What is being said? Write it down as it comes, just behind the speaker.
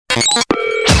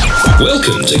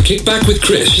Welcome to Kick Back with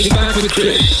Chris. Kick Back with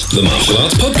Chris, the martial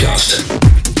arts podcast.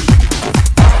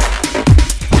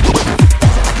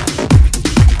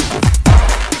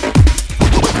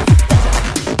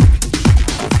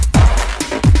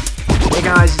 Hey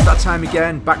guys, it's that time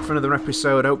again, back for another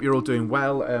episode. I hope you're all doing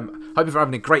well. Hope you're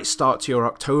having a great start to your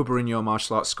October in your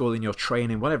martial arts school, in your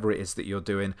training, whatever it is that you're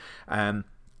doing.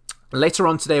 Later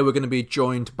on today, we're going to be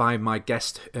joined by my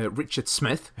guest, Richard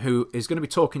Smith, who is going to be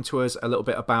talking to us a little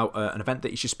bit about an event that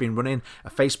he's just been running, a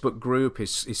Facebook group,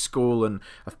 his school, and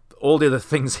all the other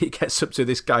things he gets up to.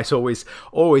 This guy's always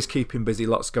keeping busy,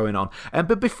 lots going on.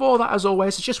 But before that, as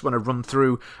always, I just want to run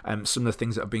through some of the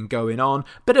things that have been going on.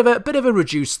 Bit of a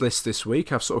reduced list this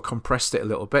week. I've sort of compressed it a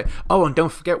little bit. Oh, and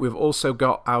don't forget, we've also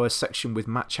got our section with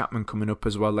Matt Chapman coming up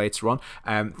as well later on.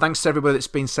 Thanks to everybody that's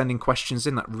been sending questions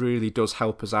in. That really does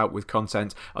help us out with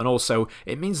content, and also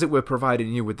it means that we're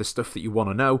providing you with the stuff that you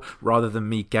want to know, rather than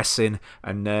me guessing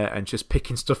and just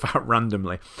picking stuff out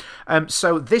randomly.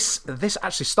 So this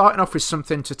actually starting off with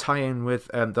something to tie in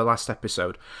with the last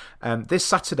episode. This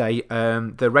Saturday,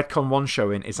 the Redcon 1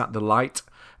 showing is at the Light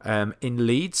in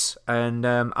Leeds, and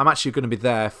I'm actually going to be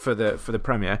there for the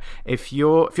premiere. If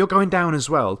you're going down as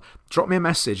well, drop me a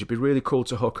message. It'd be really cool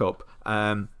to hook up.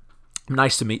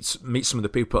 Nice to meet some of the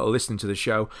people that are listening to the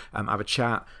show, have a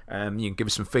chat, you can give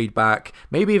us some feedback,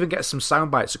 maybe even get some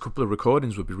sound bites. A couple of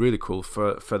recordings would be really cool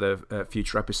for the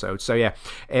future episodes. So yeah,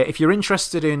 if you're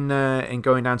interested in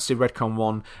going down to see Redcon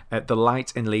 1 at the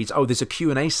Light in Leeds, there's a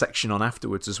Q&A section on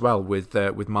afterwards as well with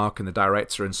Mark and the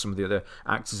director and some of the other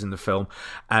actors in the film,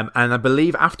 and I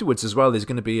believe afterwards as well there's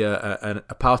going to be a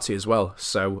party as well,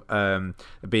 so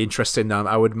it'd be interesting.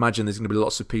 I would imagine there's going to be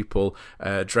lots of people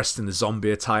dressed in the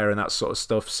zombie attire and that sort of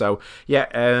stuff. So yeah,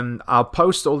 I'll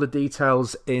post all the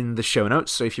details in the show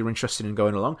notes, so if you're interested in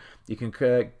going along, you can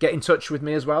get in touch with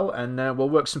me as well, and we'll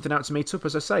work something out to meet up,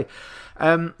 as I say.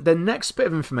 The next bit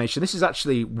of information, this is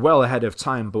actually well ahead of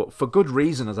time, but for good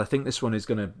reason, as I think this one is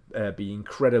going to be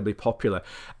incredibly popular.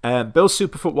 Bill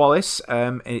Superfoot Wallace,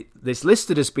 it's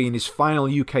listed as being his final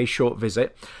UK short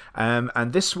visit,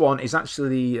 and this one is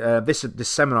actually this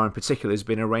seminar in particular has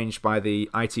been arranged by the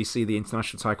ITC, the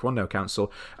International Taekwondo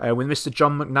Council, with Mr.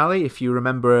 John McNally. If you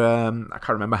remember, I can't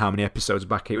remember how many episodes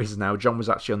back it is now, John was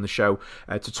actually on the show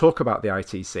to talk about the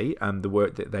ITC and the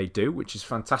work that they do, which is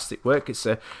fantastic work. It's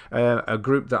a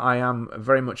group that I am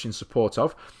very much in support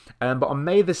of. But on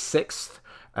May the 6th,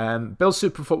 Bill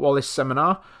Superfoot Wallace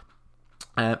seminar.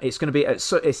 It's going to be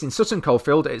it's in Sutton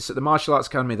Coldfield. It's at the Martial Arts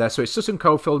Academy there. So it's Sutton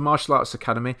Coldfield Martial Arts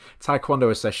Academy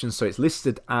Taekwondo session. So it's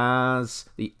listed as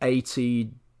the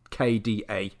ATKDA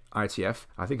ITF.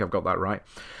 I think I've got that right.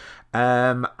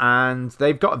 And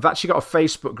they've actually got a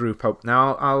Facebook group up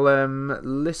now.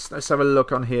 Let's have a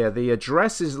look on here. The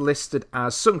address is listed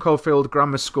as Sutton Coldfield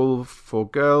Grammar School for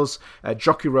Girls,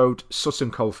 Jockey Road,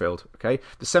 Sutton Coldfield. Okay,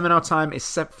 the seminar time is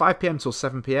 5 p.m. till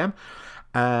 7 p.m.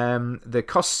 The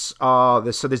costs are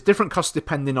so there's different costs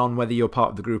depending on whether you're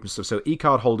part of the group and stuff. So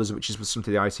e-card holders, which is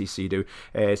something the ITC do,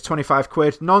 is 25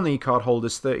 quid. Non-e-card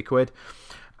holders, 30 quid.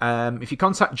 If you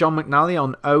contact John McNally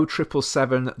on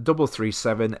 0777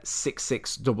 337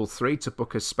 6633 to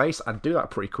book a space, I'd do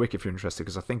that pretty quick if you're interested,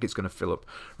 because I think it's going to fill up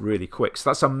really quick. So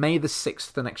that's on May the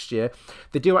 6th the next year.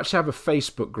 They do actually have a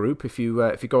Facebook group. If you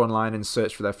go online and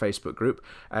search for their Facebook group,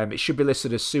 it should be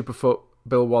listed as Superfoot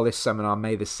Bill Wallace Seminar,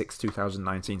 May the 6th,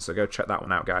 2019. So go check that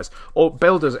one out, guys. Or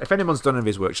Bill does, if anyone's done any of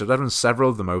his workshops, I've done several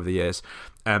of them over the years.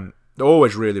 They're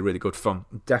always really, really good fun.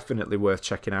 Definitely worth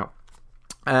checking out.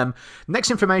 Next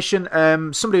information,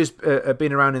 somebody who's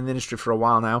been around in the industry for a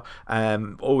while now,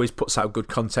 always puts out good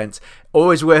content,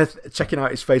 always worth checking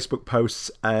out his Facebook posts,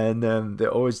 and they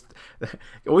always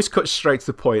cuts straight to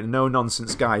the point, no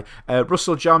nonsense guy.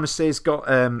 Russell Jarmusy's got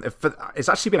it's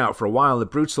actually been out for a while, the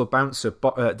Brutal Bouncer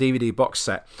DVD box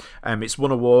set. It's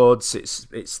won awards,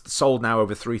 it's sold now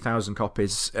over 3,000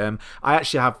 copies. I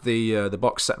actually have the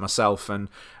box set myself, and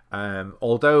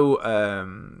although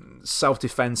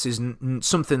self-defense isn't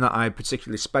something that I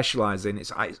particularly specialise in,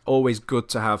 it's always good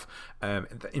to have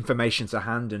information to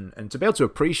hand and to be able to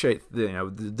appreciate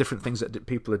the different things that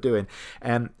people are doing.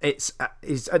 It's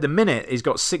at the minute he's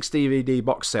got 6 DVD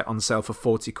box set on sale for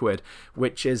 40 quid,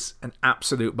 which is an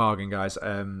absolute bargain, guys.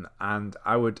 And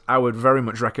I would very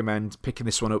much recommend picking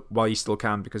this one up while you still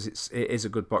can, because it is a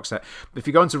good box set. If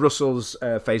you go into Russell's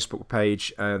Facebook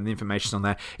page, the information's on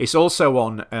there. It's also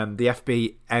on the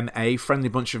FBMA, Friendly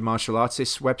Bunch of Martial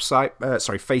Artists website,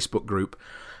 Facebook group,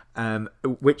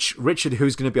 which Richard,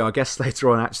 who's going to be our guest later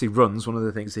on, actually runs. One of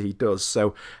the things that he does.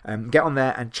 So get on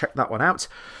there and check that one out.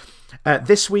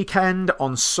 This weekend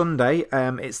on Sunday,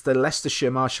 it's the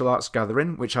Leicestershire Martial Arts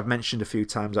Gathering, which I've mentioned a few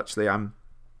times. Actually, I'm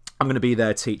going to be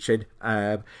there teaching.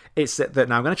 It's at the,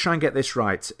 now I'm going to try and get this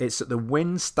right. It's at the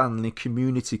Winstanley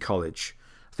Community College.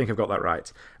 I think I've got that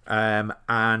right.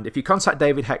 And if you contact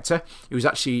David Hector,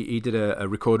 he did a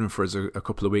recording for us a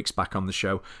couple of weeks back on the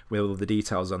show with all the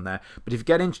details on there. But if you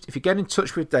get in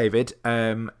touch with David,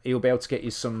 he'll be able to get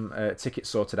you some tickets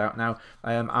sorted out. Now,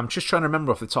 I'm just trying to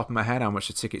remember off the top of my head how much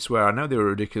the tickets were. I know they were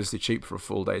ridiculously cheap for a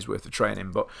full day's worth of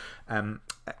training, but I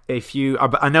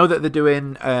know that they're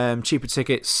doing cheaper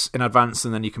tickets in advance,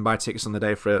 and then you can buy tickets on the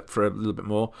day for a little bit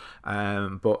more.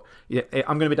 But yeah,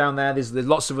 I'm going to be down there. There's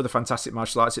lots of other fantastic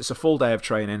martial arts. It's a full day of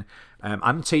training.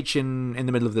 I'm teaching in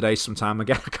the middle of the day sometime.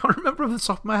 Again, I can't remember off the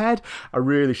top of my head. I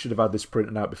really should have had this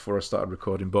printed out before I started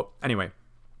recording. But anyway,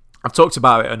 I've talked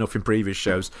about it enough in previous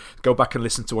shows. Go back and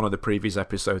listen to one of the previous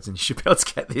episodes and you should be able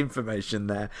to get the information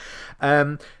there.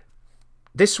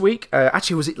 This week,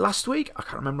 actually, was it last week? I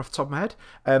can't remember off the top of my head.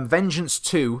 Vengeance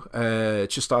 2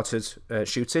 just started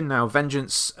shooting. Now,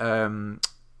 Vengeance...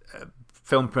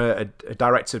 film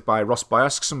directed by Ross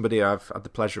Byask, somebody I've had the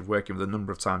pleasure of working with a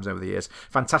number of times over the years.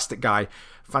 Fantastic guy,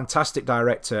 fantastic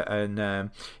director,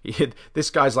 and this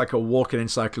guy's like a walking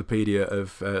encyclopedia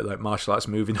of like martial arts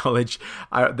movie knowledge.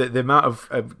 The amount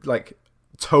of like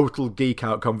total geek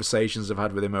out conversations I've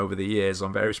had with him over the years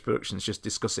on various productions, just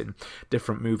discussing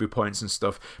different movie points and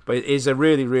stuff. But it is a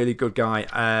really, really good guy,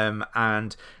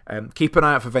 and keep an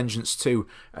eye out for Vengeance 2.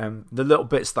 The little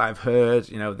bits that I've heard,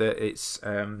 that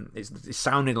it's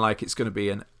sounding like it's going to be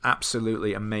an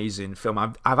absolutely amazing film.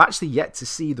 I've actually yet to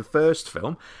see the first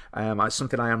film. It's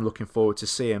something I am looking forward to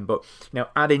seeing. But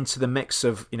add into the mix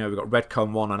of we've got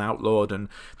Redcon 1 and Outlawed, and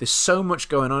there's so much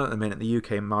going on at the minute in the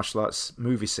UK martial arts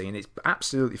movie scene. It's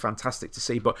absolutely fantastic to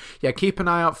see. But yeah, keep an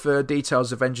eye out for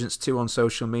details of Vengeance 2 on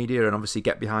social media, and obviously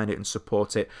get behind it and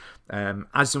support it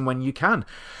as and when you can.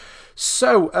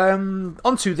 So,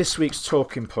 on to this week's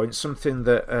talking point, something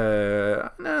that,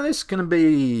 this is going to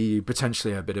be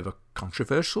potentially a bit of a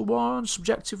controversial one,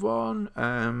 subjective one.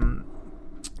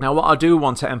 Now, what I do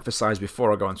want to emphasise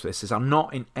before I go into this is I'm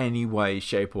not in any way,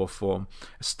 shape or form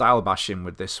style bashing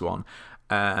with this one.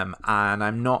 And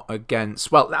I'm not against...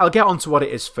 Well, I'll get on to what it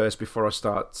is first before I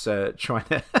start trying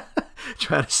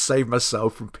to save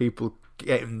myself from people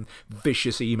getting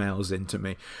vicious emails into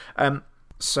me.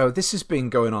 So this has been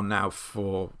going on now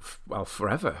for,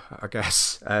 forever, I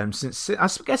guess.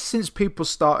 Since people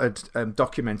started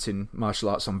documenting martial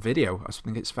arts on video, I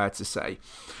think it's fair to say.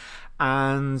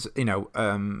 And,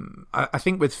 I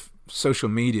think with social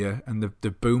media and the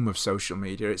boom of social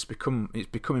media, it's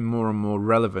becoming more and more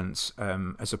relevant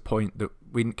as a point that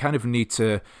we kind of need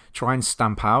to try and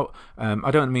stamp out. I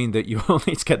don't mean that you all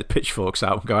need to get the pitchforks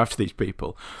out and go after these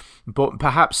people, but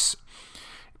perhaps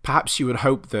you would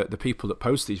hope that the people that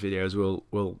post these videos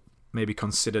will maybe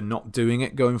consider not doing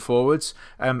it going forwards.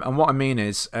 And what I mean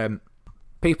is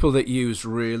people that use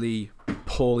really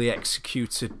poorly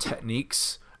executed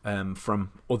techniques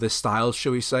from other styles,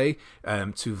 shall we say,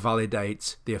 to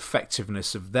validate the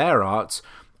effectiveness of their art,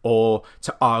 or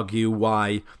to argue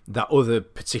why that other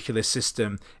particular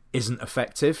system isn't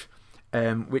effective.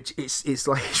 Which it's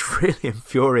really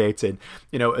infuriating.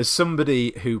 As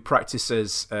somebody who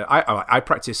practices, I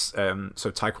practice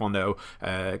taekwondo,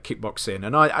 kickboxing,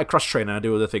 and I cross train and I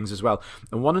do other things as well.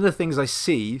 And one of the things I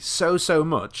see so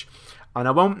much, and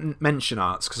I won't mention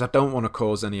arts because I don't want to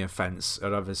cause any offence,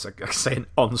 or have an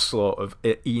onslaught of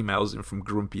emails in from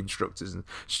grumpy instructors and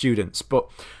students. But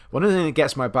one of the things that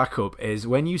gets my back up is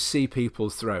when you see people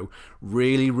throw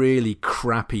really, really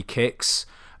crappy kicks,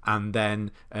 and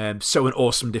then show an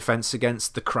awesome defense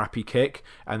against the crappy kick,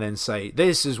 and then say,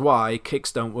 this is why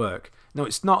kicks don't work. No,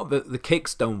 it's not that the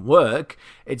kicks don't work,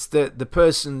 it's that the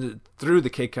person that threw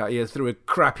the kick at you threw a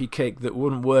crappy kick that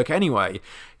wouldn't work anyway,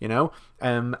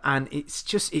 and it's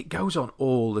just, it goes on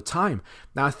all the time.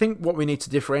 Now, I think what we need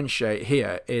to differentiate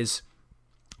here is,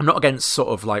 I'm not against sort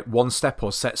of like one-step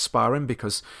or set sparring,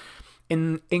 because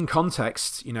in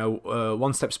context,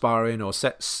 one-step sparring or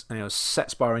set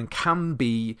sparring can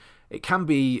be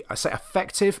I say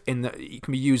effective in that it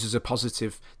can be used as a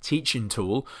positive teaching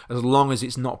tool as long as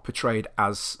it's not portrayed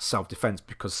as self-defense,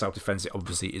 because self-defense it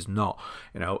obviously is not,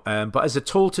 but as a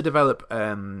tool to develop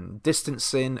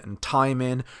distancing and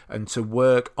timing, and to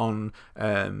work on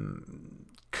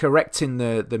correcting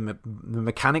the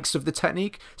mechanics of the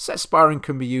technique, set sparring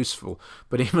can be useful,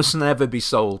 but it must never be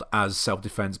sold as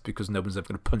self-defense, because no one's ever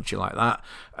going to punch you like that,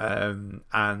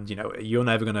 and you're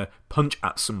never going to punch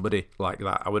at somebody like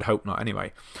that. I would hope not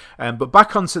anyway. But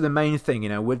back onto the main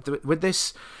thing, with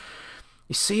this,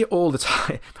 you see it all the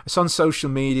time. It's on social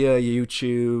media,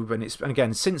 YouTube, and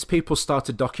again, since people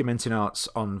started documenting arts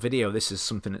on video, this is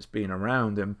something that's been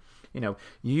around. And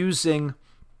using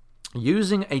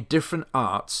a different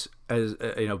art as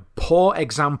poor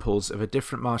examples of a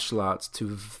different martial art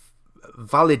to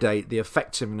validate the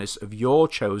effectiveness of your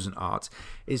chosen art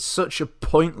is such a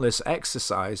pointless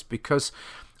exercise, because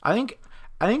I think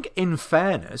in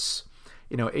fairness,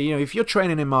 if you're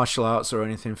training in martial arts or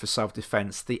anything for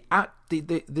self-defense, the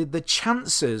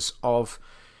chances of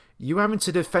you having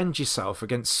to defend yourself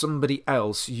against somebody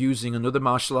else using another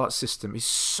martial arts system is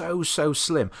so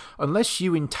slim, unless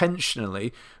you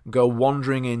intentionally go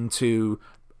wandering into,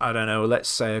 I don't know, let's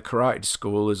say a karate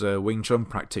school as a Wing Chun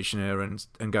practitioner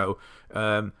and go,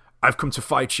 I've come to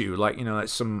fight you, like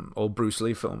some old Bruce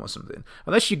Lee film or something.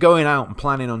 Unless you're going out and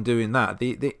planning on doing that,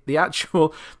 the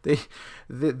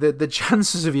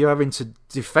chances of you having to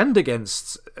defend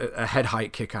against a head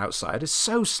height kick outside is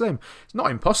so slim. It's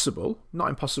not impossible,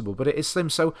 but it is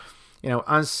slim. So,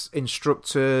 as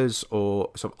instructors or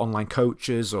sort of online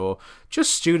coaches or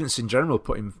just students in general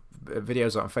putting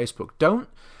videos out on Facebook, don't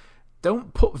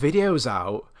put videos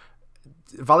out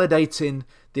validating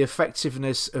the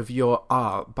effectiveness of your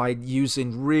art by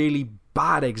using really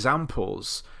bad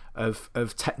examples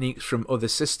of techniques from other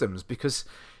systems, because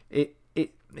it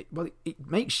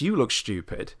makes you look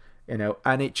stupid,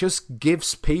 and it just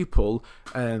gives people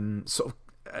sort of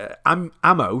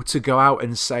ammo to go out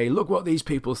and say, look what these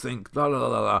people think, la la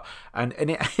la la, and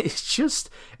it just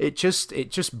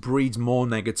breeds more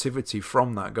negativity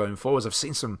from that going forwards. I've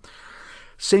seen some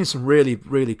really,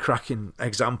 really cracking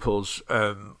examples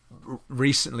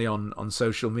recently on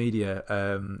social media,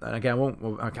 and again,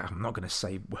 I'm not going to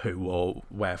say who or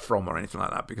where from or anything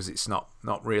like that, because it's not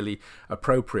really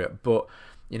appropriate. But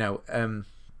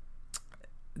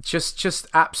just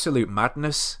absolute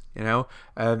madness,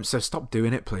 So stop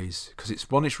doing it, please, because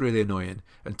it's really annoying,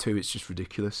 and two, it's just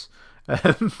ridiculous.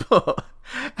 But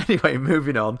anyway,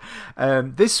 moving on.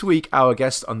 This week, our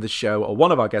guest on the show, or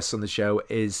one of our guests on the show,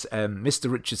 is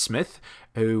Mr. Richard Smith,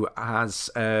 who has...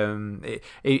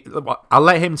 I'll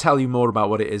let him tell you more about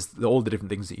what it is, all the different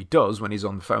things that he does when he's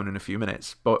on the phone in a few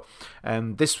minutes. But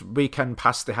this weekend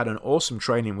past, they had an awesome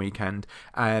training weekend.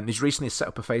 He's recently set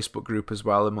up a Facebook group as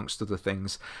well, amongst other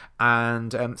things.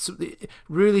 And so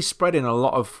really spreading a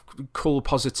lot of cool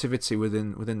positivity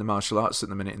within the martial arts at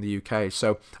the minute in the UK.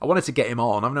 So I wanted to get him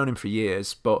on. I've known him for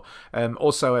years, but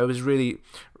also it's really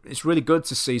good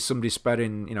to see somebody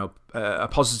spreading a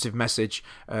positive message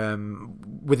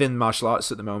within martial arts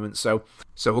at the moment. So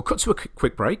we'll cut to a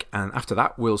quick break, and after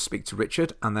that we'll speak to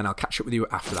Richard, and then I'll catch up with you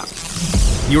after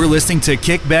that. You're listening to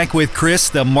Kick Back with Chris,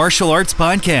 the martial arts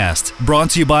podcast,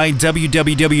 brought to you by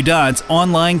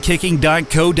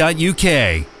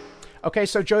www.onlinekicking.co.uk. Okay,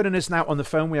 so joining us now on the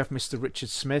phone, we have Mr. Richard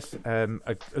Smith.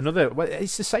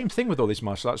 It's the same thing with all these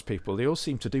martial arts people. They all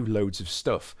seem to do loads of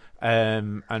stuff.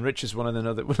 And Richard's one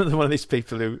of these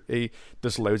people who he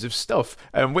does loads of stuff,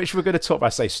 which we're going to talk about. I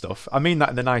say stuff, I mean that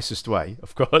in the nicest way,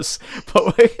 of course.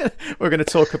 But we're going to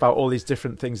talk about all these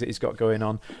different things that he's got going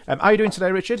on. How are you doing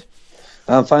today, Richard?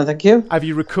 I'm fine, thank you. Have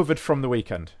you recovered from the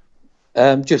weekend?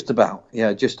 Just about.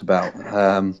 Yeah, just about.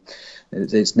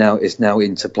 It's now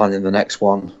into planning the next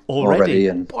one already.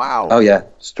 And wow! Oh yeah,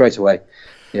 straight away.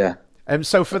 Yeah.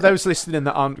 So for those listening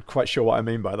that aren't quite sure what I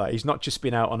mean by that, he's not just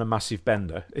been out on a massive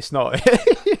bender. It's not.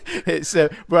 It's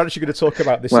we're actually going to talk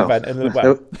about this event in a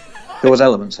little bit. There was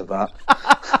elements of that.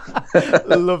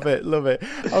 Love it.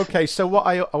 Okay, so what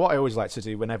I always like to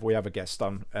do whenever we have a guest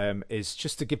on is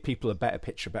just to give people a better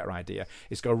picture, a better idea,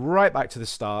 is go right back to the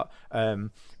start.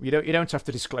 You don't have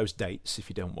to disclose dates if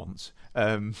you don't want,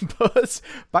 but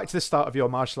back to the start of your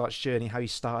martial arts journey, how you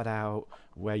started out,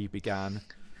 where you began,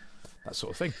 that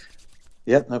sort of thing.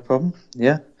 Yeah, no problem.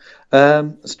 Yeah,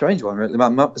 a strange one, really. I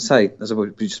might say, as we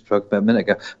just spoke about a minute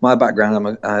ago, my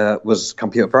background was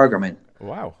computer programming.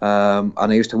 Wow. And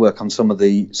I used to work on some of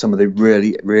the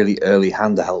really, really early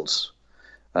handhelds.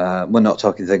 We're not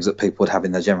talking things that people would have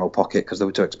in their general pocket because they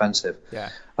were too expensive. Yeah.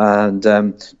 And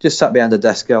just sat behind a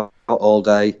desk all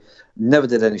day. Never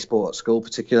did any sport at school,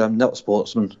 particularly. I'm not a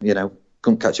sportsman,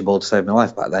 couldn't catch a ball to save my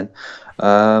life back then.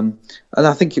 And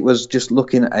I think it was just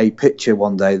looking at a picture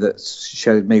one day that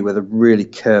showed me with a really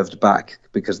curved back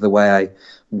because of the way I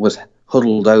was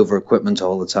huddled over equipment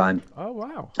all the time. Oh,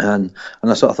 wow. And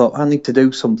I sort of thought, I need to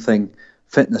do something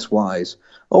fitness-wise.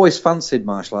 Always fancied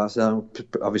martial arts.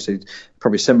 Obviously,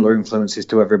 probably similar influences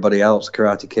to everybody else,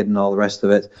 Karate Kid and all the rest of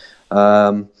it.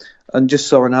 And just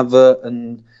saw an advert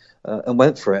and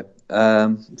went for it.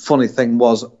 Funny thing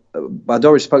was, I'd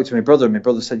already spoke to my brother, and my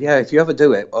brother said, yeah, if you ever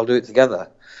do it, I'll do it together.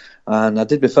 And I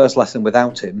did my first lesson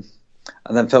without him.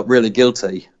 then felt really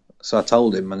guilty. So I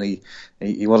told him, and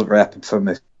he wasn't very happy for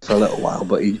me for a little while,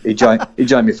 but he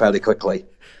joined me fairly quickly.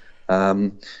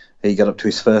 He got up to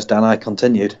his first, and I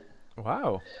continued.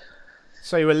 Wow.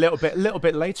 So you were a little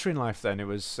bit later in life then. It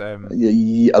was a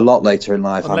lot later in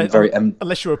life.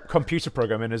 Unless you were computer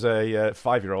programming as a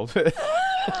 5-year-old.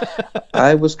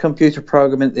 I was computer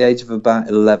programming at the age of about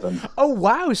 11. Oh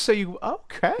wow! So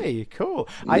okay, cool.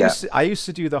 I used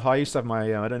to do I used to have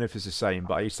my I don't know if it's the same,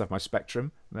 but I used to have my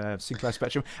Spectrum, Sinclair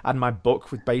Spectrum, and my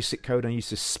book with basic code. And I used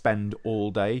to spend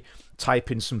all day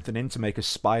typing something in to make a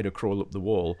spider crawl up the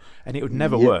wall, and it would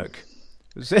never work.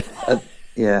 Was it?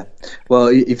 Yeah, well,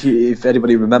 if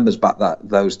anybody remembers back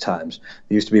those times,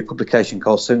 there used to be a publication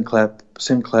called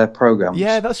Sinclair Programs.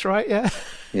 Yeah, that's right.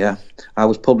 Yeah, I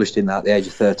was published in that at the age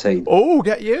of 13. Oh,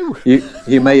 get you!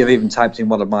 You may have even typed in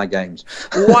one of my games.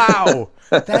 Wow,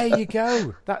 there you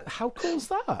go. How cool is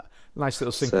that? Nice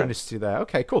little synchronicity there.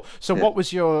 Okay, cool. So, what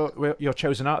was your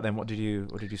chosen art then? What did you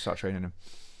start training in?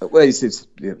 Well, it's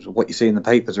what you see in the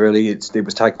papers. Really, it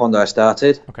was Taekwondo I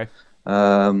started. Okay.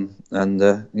 And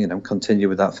continue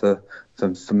with that for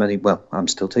many. Well, I'm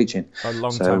still teaching. A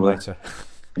long time later.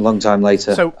 Long time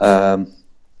later. So,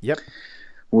 yep.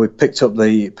 We picked up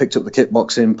the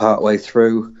kickboxing part way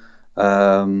through.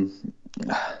 I'm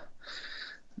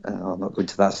not going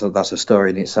to that. So that's a story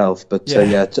in itself. But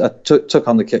I took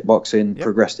on the kickboxing,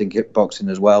 progressed in kickboxing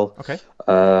as well. Okay.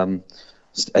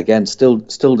 Again, still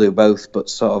do both, but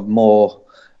sort of more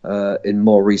in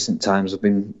more recent times. I've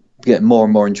been getting more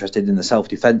and more interested in the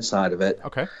self-defense side of it.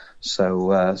 Okay.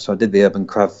 So I did the Urban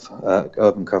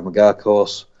Krav Maga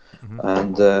course,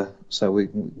 and so we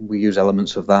use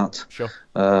elements of that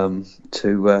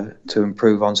to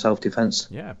improve on self-defense.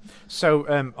 Yeah. So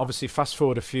obviously, fast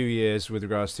forward a few years with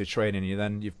regards to training,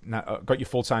 you've now got your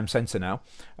full-time centre now,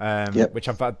 which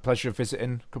I've had the pleasure of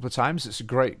visiting a couple of times. It's a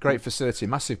great facility,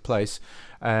 massive place.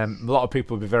 A lot of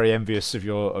people will be very envious of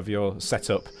your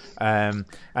setup. And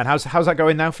how's that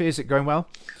going now for you? Is it going well?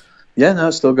 Yeah, no,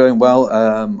 it's still going well.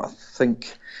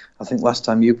 I think last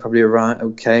time you probably arrived,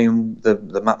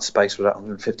 the mat space was at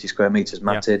 150 square meters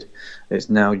matted. Yeah. It's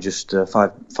now just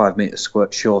 5 meters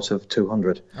short of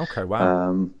 200. Okay,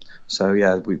 wow. So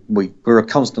yeah, we're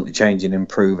constantly changing,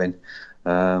 improving.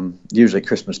 Usually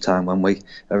Christmas time when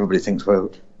everybody thinks we're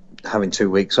having 2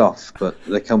 weeks off, but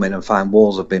they come in and find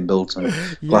walls have been built and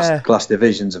glass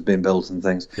divisions have been built and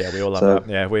things. Yeah, we all have that.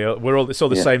 Yeah, we're all. It's all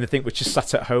the same. They think we're just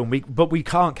sat at home. But we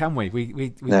can't, can we?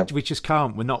 We just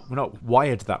can't. We're not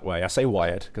wired that way. I say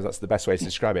wired because that's the best way to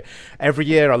describe it. Every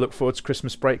year I look forward to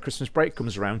Christmas break. Christmas break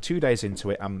comes around. 2 days into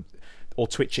it, I'm all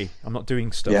twitchy. I'm not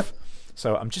doing stuff. Yeah.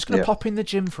 So I'm just going to pop in the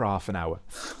gym for half an hour.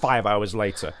 5 hours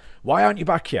later, why aren't you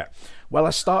back yet? Well, I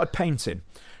started painting.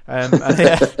 Sounds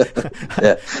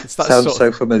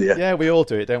so familiar. Yeah, we all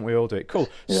do it, don't we? All do it. Cool.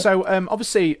 Yeah. So,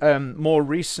 obviously, more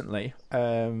recently,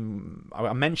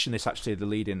 I mentioned this actually the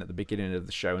lead-in at the beginning of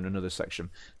the show in another section.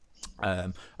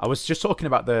 I was just talking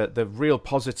about the real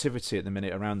positivity at the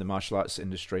minute around the martial arts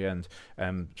industry and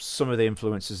some of the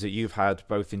influences that you've had,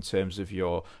 both in terms of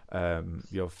your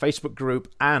Facebook group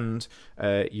and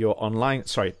your online.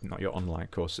 Sorry, not your online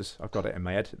courses. I've got it in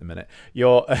my head at the minute.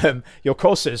 Your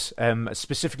courses,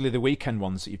 specifically the weekend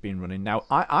ones that you've been running. Now,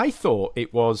 I thought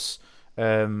it was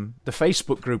the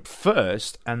Facebook group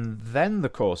first and then the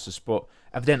courses, but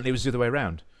evidently it was the other way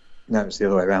around. No, it's the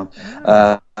other way around.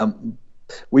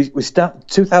 We start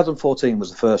 2014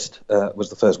 was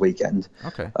the first weekend.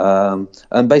 Okay.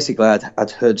 And basically,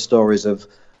 I'd heard stories of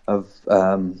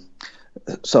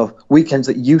sort of weekends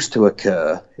that used to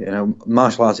occur.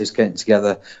 Martial artists getting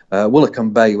together.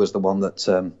 Woolacombe Bay was the one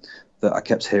that I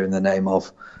kept hearing the name of,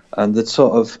 and that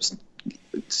sort of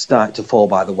started to fall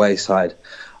by the wayside.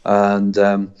 And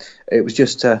it was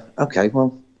just okay.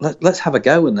 Well, let's have a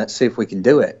go and let's see if we can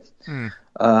do it.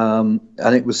 And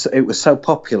it was so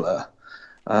popular.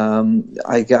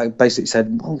 I basically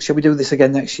said, well, shall we do this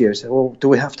again next year? I said, well, do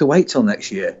we have to wait till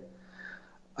next year?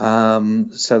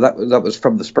 So that was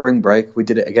from the spring break. We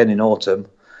did it again in autumn.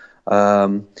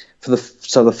 So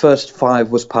the first 5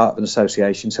 was part of an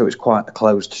association, so it was quite a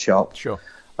closed shop. Sure.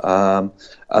 And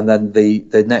then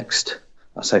the next,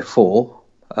 I say 4,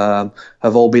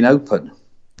 have all been open.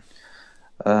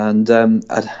 And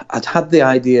I'd had the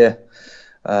idea.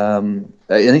 And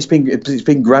it's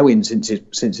been growing since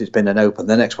it's been an open.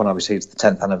 The next one obviously is the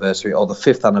 10th anniversary or the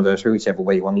 5th anniversary, whichever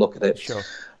way you want to look at it. Sure.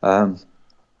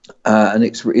 And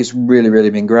it's really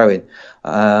been growing.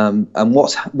 And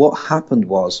what happened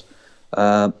was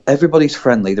everybody's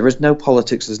friendly. There is no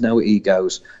politics. There's no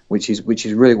egos, which is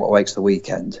really what makes the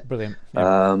weekend. Brilliant.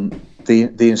 Yeah.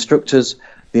 The instructors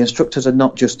the instructors are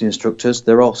not just the instructors;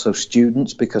 they're also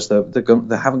students, because they're going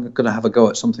to have a go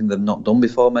at something they've not done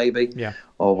before, maybe,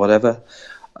 or whatever.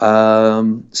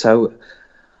 So,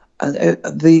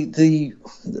 the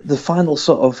final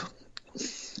sort of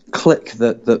click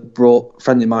that brought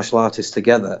Friendly Martial Artists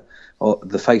together, or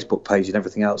the Facebook page and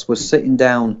everything else, was sitting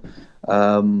down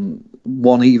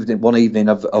one evening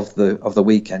of the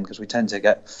weekend, because we tend to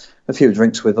get a few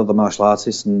drinks with other martial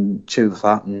artists and chew the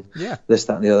fat and this,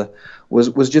 that, and the other.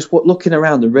 Was just looking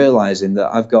around and realizing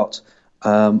that I've got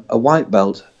a white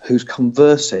belt who's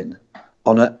conversing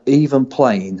on an even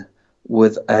plane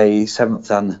with a seventh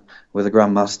dan, with a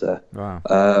grandmaster. Wow.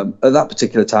 At that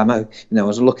particular time, I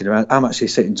was looking around. I'm actually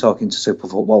sitting talking to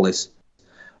Superfoot Wallace,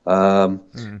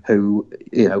 who,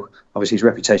 obviously his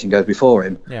reputation goes before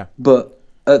him. Yeah. But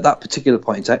at that particular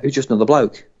point in time, he was just another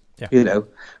bloke. Yeah.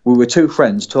 We were two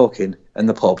friends talking in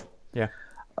the pub. Yeah.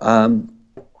 And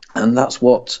that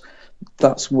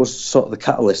was sort of the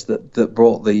catalyst that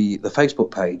brought the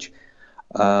Facebook page.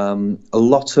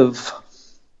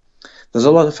 There's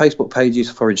a lot of Facebook pages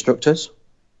for instructors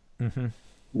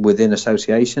within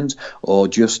associations, or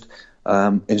just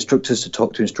instructors to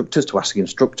talk to instructors, to ask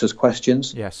instructors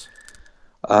questions. Yes.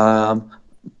 But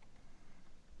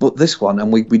this one,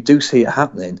 and we do see it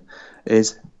happening,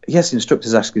 is, yes,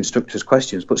 instructors ask instructors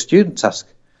questions, but students ask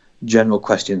general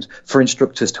questions for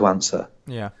instructors to answer.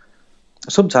 Yeah.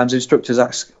 Sometimes instructors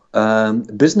ask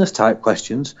business type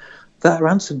questions that are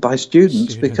answered by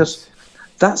students. Because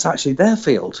that's actually their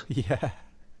field. Yeah.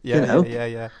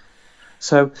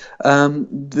 So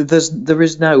there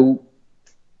is no.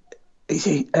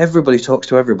 Everybody talks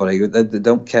to everybody. They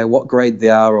don't care what grade they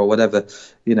are or whatever.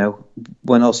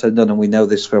 When all said and done, and we know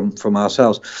this from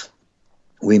ourselves,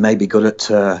 we may be good at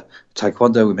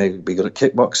taekwondo, we may be good at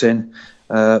kickboxing,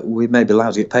 we may be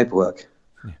lousy at paperwork.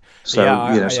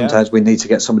 So sometimes we need to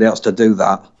get somebody else to do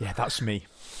that. Yeah, that's me.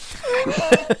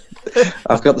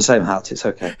 I've got the same hat. It's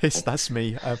okay. That's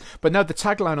me. But no, the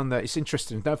tagline on there, it's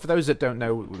interesting. Now, for those that don't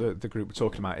know the group we're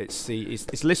talking about, it's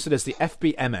listed as the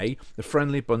FBMA, the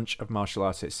Friendly Bunch of Martial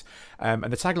Artists. And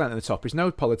the tagline at the top is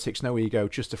no politics, no ego,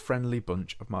 just a friendly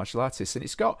bunch of martial artists. And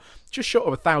it's got just short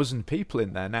of 1,000 people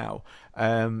in there now.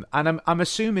 And I'm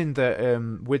assuming that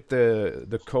with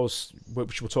the course,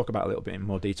 which we'll talk about a little bit in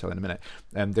more detail in a minute,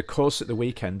 the course at the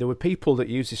weekend, there were people that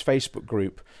used this Facebook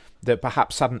group that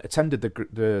perhaps hadn't attended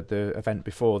the event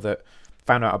before, that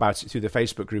found out about it through the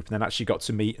Facebook group and then actually got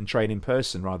to meet and train in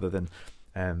person rather than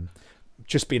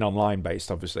just being online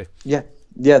based, obviously. Yeah,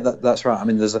 that's right. I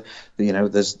mean, there's I've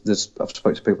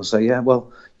spoken to people who say,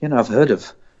 I've heard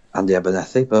of Andy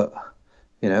Abernethy, but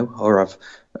or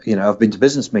I've been to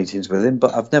business meetings with him,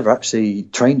 but I've never actually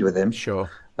trained with him. Sure.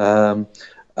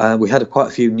 We had quite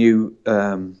a few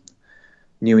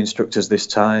new instructors this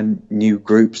time, new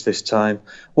groups this time.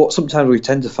 What sometimes we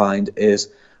tend to find is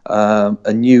a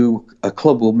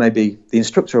club will the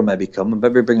instructor will maybe come and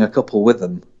maybe bring a couple with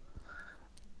them,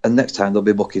 and next time they'll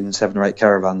be booking 7 or 8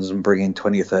 caravans and bringing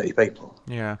 20 or 30 people.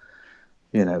 Yeah.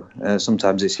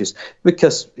 Sometimes it's just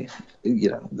because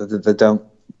they don't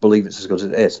believe it's as good as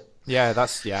it is. Yeah,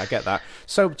 I get that.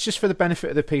 So just for the benefit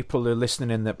of the people who are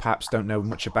listening in that perhaps don't know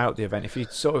much about the event, if you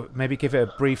sort of maybe give it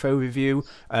a brief overview,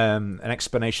 an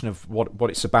explanation of what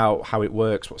it's about, how it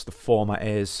works, what's the format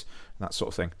is, that sort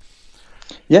of thing.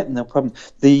 Yeah, no problem.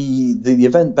 The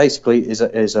event basically is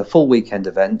a full weekend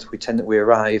event. We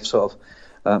arrive sort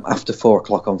of after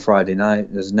 4:00 on Friday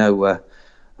night. There's no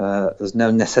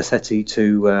necessity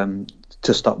to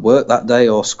stop work that day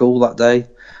or school that day.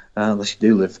 Unless you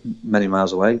do live many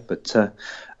miles away. But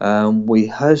we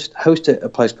host it at a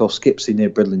place called Skipsey near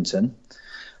Bridlington.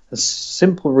 The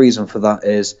simple reason for that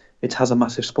is it has a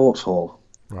massive sports hall.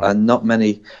 Right. And not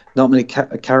many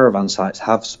caravan sites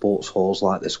have sports halls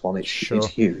like this one. It's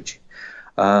huge.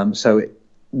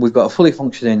 We've got a fully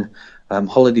functioning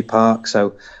holiday park.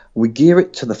 So we gear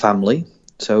it to the family.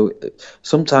 So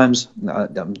sometimes,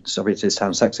 I'm sorry to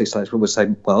sound sexy, so we would say,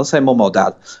 let's say mum or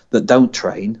dad that don't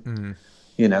train. Mm.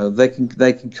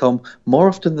 They can come more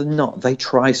often than not. They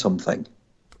try something.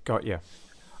 Got you.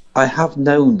 I have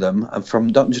known them, and from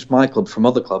not just my club, from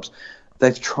other clubs,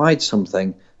 they've tried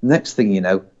something. Next thing you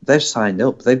know, they've signed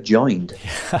up. They've joined.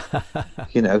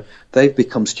 They've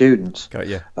become students. Got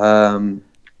you. And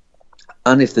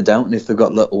if they don't, and if they've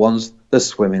got little ones, there's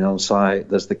swimming on site.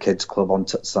 There's the kids club on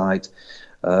site.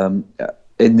 In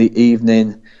the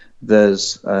evening,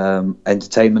 there's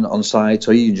entertainment on site,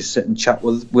 or you can just sit and chat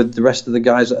with the rest of the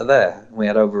guys that are there. We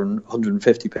had over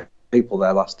 150 people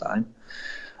there last time.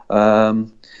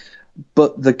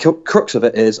 But the crux of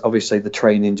it is obviously the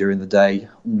training during the day.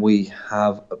 We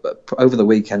have over the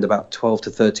weekend about 12 to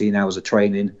 13 hours of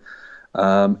training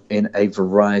in a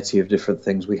variety of different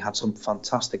things. We had some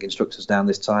fantastic instructors down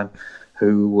this time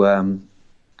who,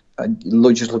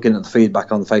 just looking at the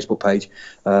feedback on the Facebook page,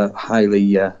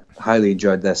 highly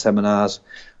enjoyed their seminars.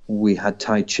 We had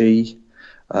Tai Chi.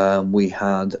 We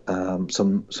had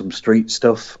some street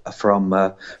stuff from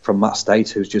Matt State,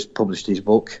 who's just published his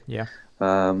book. Yeah.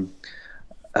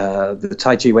 The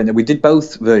Tai Chi we did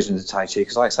both versions of Tai Chi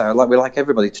because, like I say, we like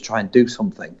everybody to try and do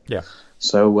something. Yeah.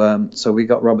 So we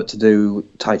got Robert to do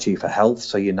Tai Chi for health,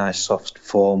 so your nice soft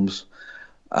forms,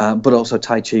 but also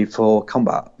Tai Chi for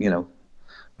combat.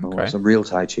 Okay. Some real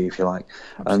Tai Chi, if you like.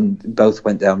 Absolutely. And both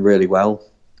went down really well.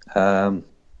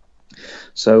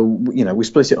 So we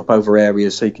split it up over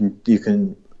areas, so you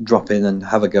can drop in and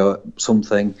have a go at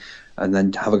something, and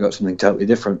then have a go at something totally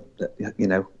different.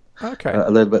 Okay. A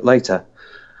little bit later.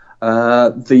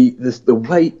 The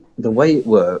way it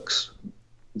works,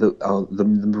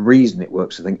 the reason it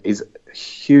works, I think, is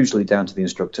hugely down to the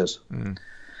instructors.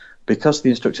 Because the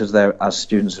instructors are there as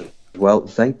students as well,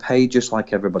 they pay just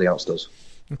like everybody else does.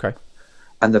 Okay.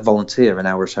 And they volunteer an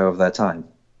hour or so of their time.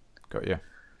 Got you.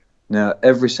 Now,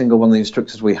 every single one of the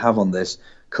instructors we have on this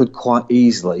could quite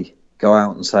easily go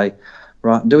out and say,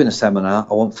 right, I'm doing a seminar,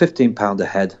 I want £15 a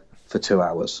head for 2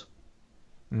 hours.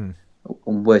 And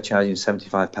we're charging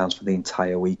 £75 for the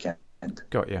entire weekend.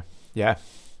 Got you. Yeah.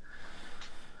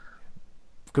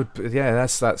 Good. Yeah,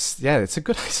 it's a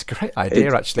great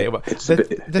idea, actually.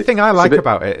 The thing I like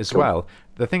about it as well.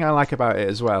 The thing I like about it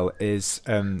as well is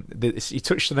you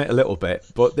touched on it a little bit,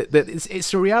 but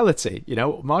it's a reality.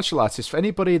 Martial artists, for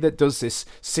anybody that does this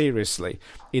seriously,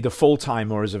 either full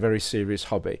time or as a very serious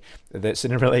hobby, that's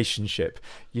in a relationship,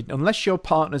 unless your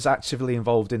partner's actively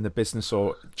involved in the business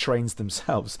or trains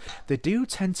themselves, they do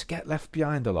tend to get left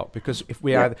behind a lot, because if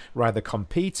we're either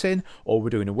competing or we're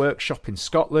doing a workshop in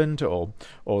Scotland or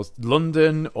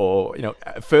London or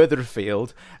further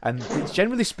afield, and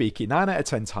generally speaking, 9 out of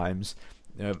 10 times,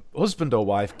 husband or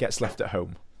wife gets left at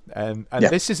home. And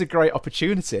this is a great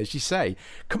opportunity, as you say.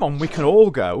 Come on, we can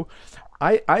all go.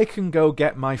 I can go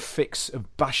get my fix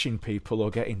of bashing people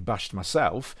or getting bashed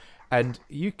myself. And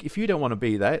if you don't want to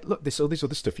be there, look, there's all this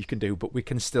other stuff you can do, but we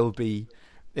can still be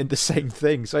in the same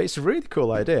thing. So it's a really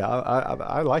cool idea.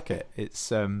 I like it.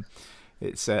 It's and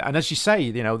as you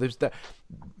say, there's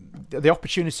the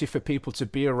opportunity for people to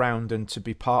be around and to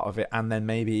be part of it, and then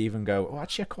maybe even go, oh,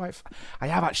 actually, I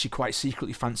have actually quite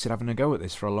secretly fancied having a go at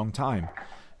this for a long time.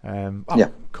 Come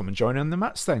and join on the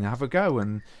mats then, have a go,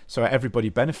 and so everybody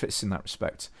benefits in that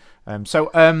respect. I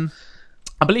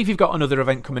believe you've got another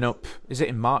event coming up. Is it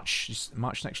in March?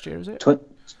 March next year, is it?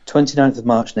 29th of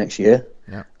March next year.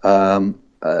 Yeah.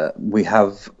 We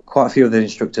have quite a few of the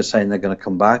instructors saying they're going to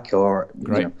come back, or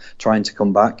trying to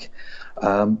come back.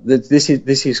 This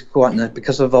is quite nice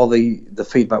because of all the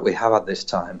feedback we have at this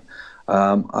time.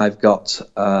 I've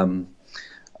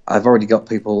already got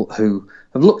people who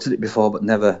have looked at it before but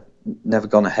never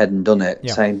gone ahead and done it,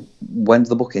 saying, when's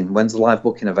the live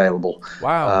booking available?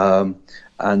 Wow.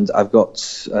 And I've got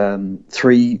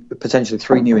potentially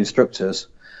three new instructors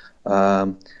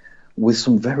with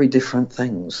some very different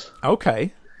things.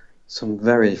 Okay. Some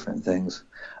very different things.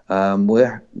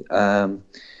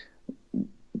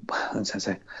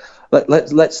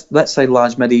 Let's say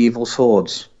large medieval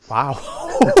swords. Wow.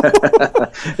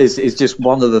 It's just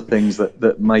one of the things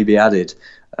that may be added.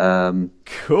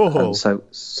 Cool. And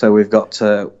so we've got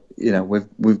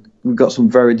we've got some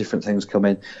very different things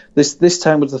coming. This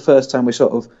time was the first time we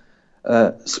sort of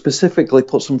specifically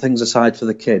put some things aside for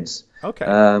the kids. Okay.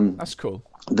 That's cool.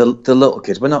 The little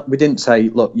kids. We didn't say,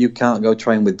 look, you can't go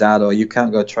train with Dad, or you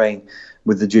can't go train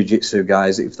with the jiu-jitsu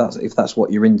guys if that's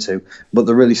what you're into. But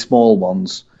the really small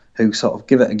ones who sort of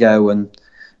give it a go and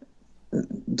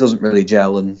doesn't really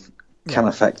gel and can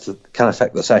affect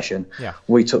the session. Yeah.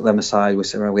 We took them aside.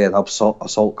 We had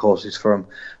assault courses for them.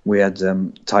 We had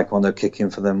taekwondo kicking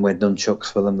for them. We had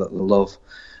nunchucks for them that they love.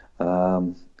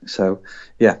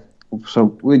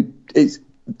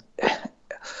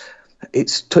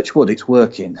 It's touch wood. It's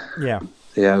working. Yeah.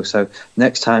 So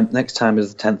next time is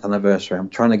the 10th anniversary. I'm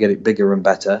trying to get it bigger and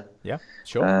better. Yeah.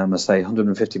 Sure. I say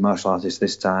 150 martial artists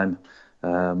this time.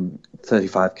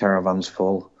 35 caravans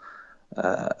full.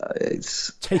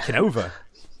 It's taken over.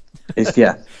 It'd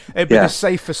be the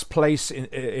safest place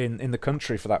in the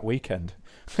country for that weekend.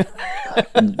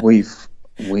 We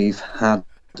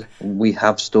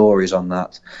have stories on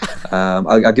that.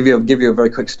 I'll give you a very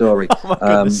quick story. Oh my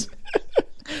goodness.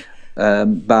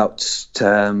 About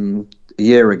a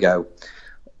year ago,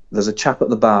 there's a chap at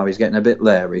the bar. He's getting a bit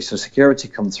leery, so security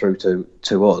come through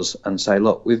to us and say,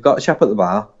 look, we've got a chap at the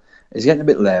bar. He's getting a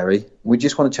bit leery. We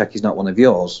just want to check he's not one of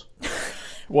yours.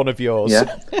 one of yours.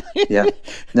 Yeah, yeah.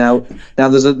 Now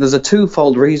there's a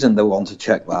twofold reason they want to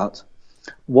check that.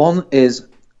 One is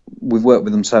we've worked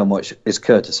with them so much is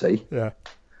courtesy. Yeah.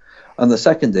 And the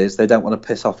second is they don't want to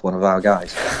piss off one of our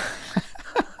guys.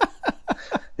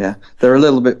 Yeah, they're a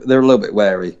little bit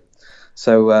wary.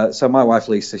 So my wife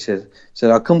Lisa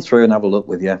said I'll come through and have a look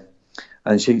with you.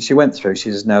 And she went through.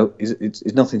 She says no, it's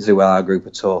nothing to do with our group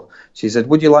at all. She said,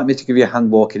 would you like me to give you a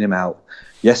hand walking him out?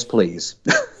 Yes, please.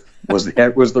 was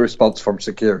the response from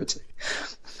security.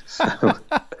 So.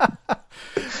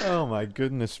 Oh my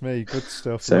goodness me, good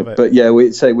stuff. So, love it. but yeah,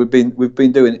 we've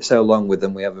been doing it so long with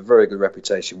them. We have a very good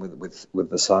reputation with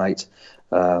the site.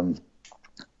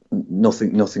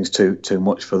 Nothing's too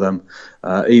much for them.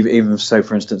 Even so,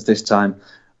 for instance, this time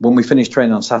when we finish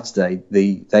training on Saturday,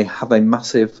 they have a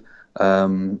massive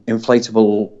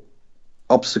inflatable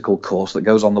obstacle course that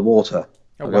goes on the water.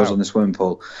 Goes on the swimming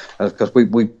pool. Because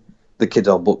the kids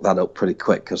all booked that up pretty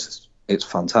quick because it's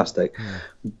fantastic.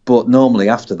 But normally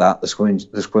after that, the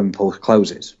swimming pool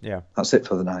closes. Yeah, that's it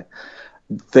for the night.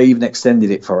 They even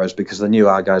extended it for us because they knew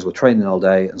our guys were training all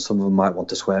day, and some of them might want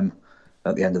to swim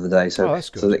at the end of the day. So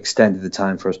they extended the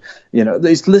time for us.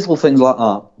 There's little things like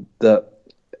that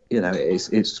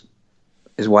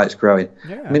is why it's growing.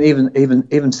 Yeah. I mean,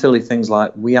 even silly things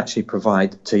like we actually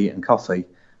provide tea and coffee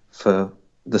for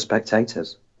the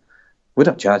spectators. We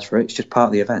don't charge for it; it's just part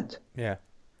of the event. Yeah,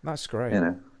 that's great.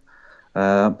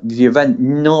 The event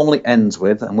normally ends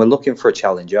with, and we're looking for a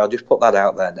challenger. I'll just put that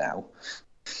out there now.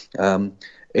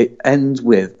 It ends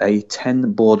with a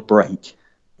 10-board break.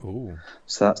 Ooh.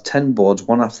 So that's 10 boards,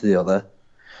 one after the other.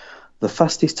 The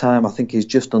fastest time, I think, is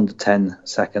just under 10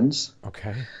 seconds.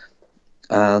 Okay.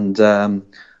 And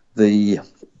we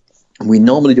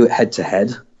normally do it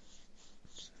head-to-head.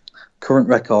 Current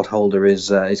record holder is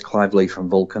Clive Lee from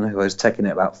Vulcan, who has taken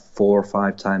it about 4 or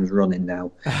 5 times running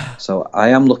now. So I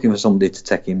am looking for somebody to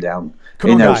take him down.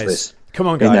 Come on, guys.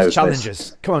 Challenges.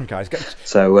 This. Come on, guys.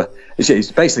 So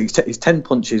it's basically it's 10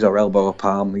 punches or elbow or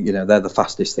palm. They're the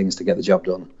fastest things to get the job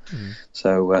done.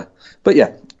 So, but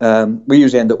yeah, we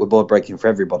usually end up with board breaking for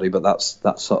everybody, but that's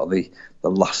sort of the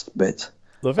last bit.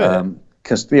 Love it.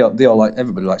 Because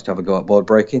everybody likes to have a go at board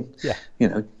breaking. Yeah.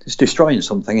 It's destroying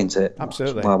something, isn't it?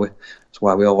 Absolutely. That's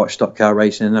why we all watch stock car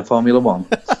racing and Formula One.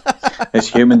 It's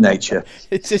human nature.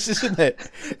 It is, isn't it?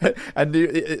 And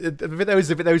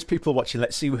those people watching,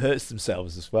 let's see who hurts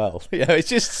themselves as well. It's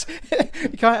just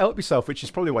you can't help yourself, which is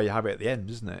probably why you have it at the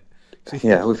end, isn't it?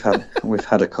 Yeah, we've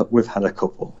had a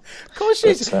couple. Of course,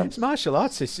 it's martial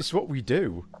arts. It's what we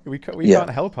do. We can't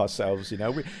help ourselves.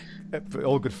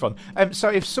 All good fun. So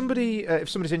if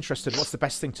somebody's interested, what's the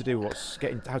best thing to do? How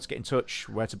to get in touch,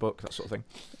 where to book, that sort of thing?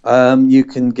 You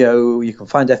can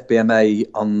find FBMA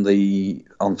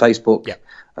on Facebook. Yeah.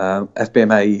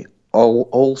 FBMA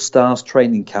All Stars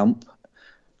Training Camp.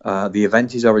 The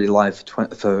event is already live for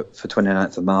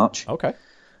 29th of March. Okay.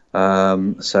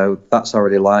 So that's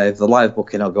already live. The live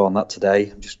booking, I'll go on that today.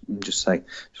 I'm just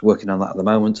working on that at the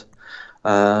moment.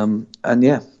 And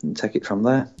take it from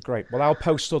there. Great. Well, I'll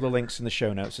post all the links in the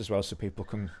show notes as well, so people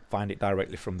can find it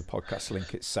directly from the podcast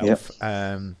link itself.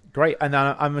 Yep. Great. And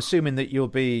I'm assuming that you'll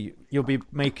be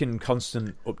making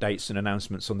constant updates and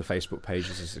announcements on the Facebook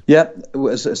pages. Yeah.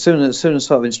 As soon as sort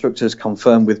of instructors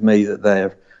confirm with me that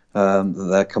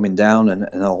they're coming down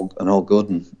and all good,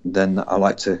 and then I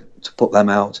like to put them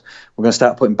out. We're going to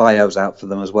start putting bios out for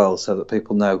them as well, so that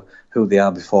people know who they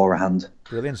are beforehand.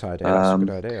 Brilliant idea. That's a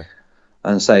good idea.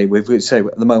 And at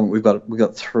the moment we've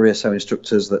got 3 or so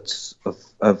instructors that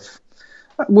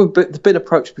we've been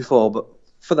approached before, but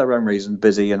for their own reasons,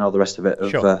 busy and all the rest of it,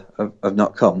 have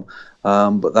not come.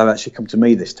 But they've actually come to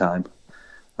me this time,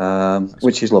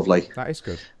 which is lovely. That is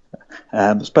good.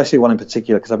 Especially one in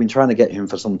particular, because I've been trying to get him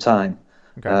for some time.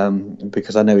 Okay.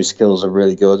 Because I know his skills are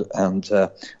really good, and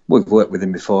we've worked with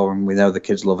him before, and we know the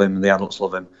kids love him and the adults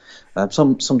love him.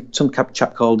 Some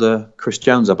chap called Chris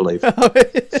Jones, I believe.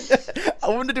 I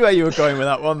wondered where you were going with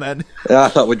that one then. Yeah, I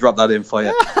thought we'd drop that in for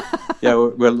you. Yeah,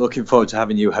 we're looking forward to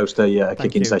having you host a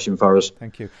kicking session for us.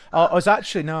 Thank you. I was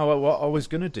actually what I was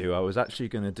going to do. I was actually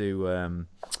going to do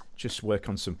just work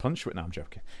on some punch. No, I'm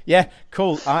joking. Yeah,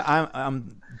 cool.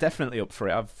 I'm definitely up for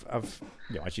it. I've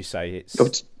as you say,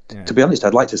 it's. Yeah. To be honest,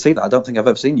 I'd like to see that. I don't think I've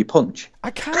ever seen you punch.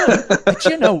 I can.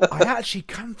 But I actually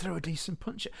can throw a decent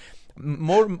punch.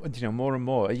 More and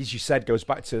more, as you said, goes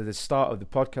back to the start of the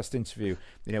podcast interview.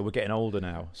 We're getting older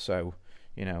now, so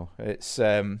it's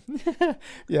I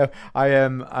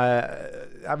am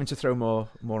having to throw more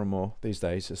and more these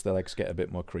days as the legs get a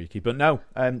bit more creaky. But no,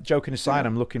 joking aside,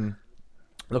 I'm looking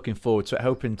forward to it,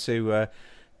 hoping to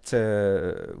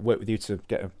to work with you to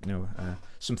get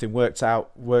something worked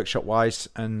out workshop wise.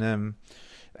 And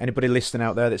anybody listening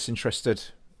out there that's interested,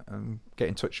 get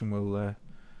in touch and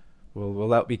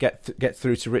we'll help you get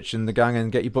through to Rich and the gang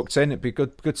and get you booked in. It'd be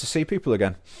good to see people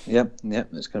again. Yep.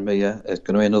 It's going to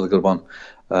be another good one.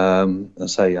 I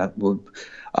say,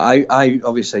 I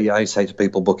obviously I say to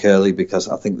people book early because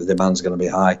I think the demand's going to be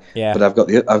high. Yeah. But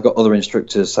I've got other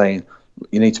instructors saying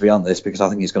you need to be on this because I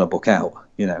think he's going to book out.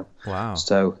 Wow.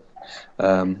 So,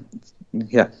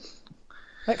 yeah.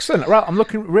 Excellent.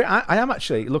 Right, I am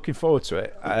actually looking forward to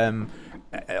it.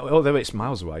 Although it's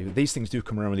miles away, these things do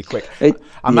come around really quick.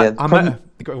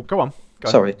 Go on.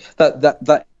 Sorry,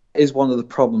 that is one of the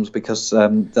problems because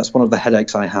that's one of the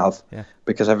headaches I have. Yeah.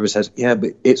 Because everybody says,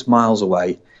 but it's miles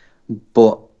away,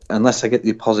 but unless I get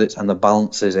the deposits and the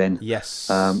balances in, yes.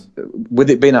 With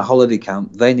it being a holiday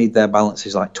camp, they need their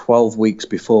balances like 12 weeks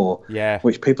before. Yeah.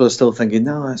 Which people are still thinking,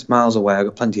 no, it's miles away. I've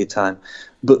got plenty of time,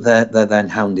 but they're then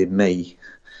hounding me.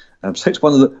 So it's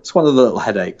one of the little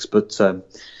headaches, and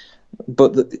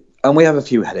we have a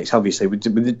few headaches. Obviously, we're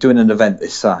doing an event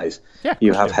this size. Yeah,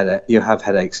 you have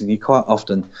headaches, and you quite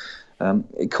often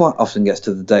gets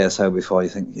to the day or so before you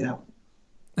think,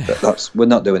 we're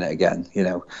not doing it again.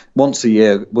 Once a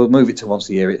year, we'll move it to once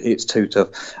a year. It's too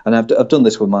tough, and I've done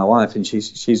this with my wife, and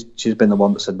she's been the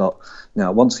one that said, no,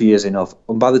 once a year's enough.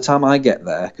 And by the time I get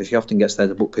there, because she often gets there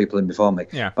to book people in before me,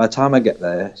 by the time I get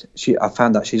there, I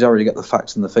found out she's already got the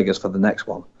facts and the figures for the next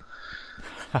one.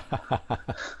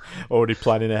 Already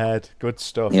planning ahead. Good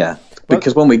stuff. Yeah,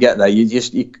 because when we get there,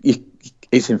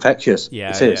 it's infectious. Yeah,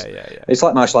 it is. Yeah. It's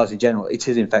like martial arts in general. It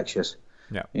is infectious.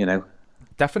 Yeah.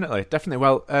 Definitely.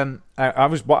 Well,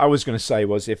 what I was going to say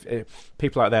was if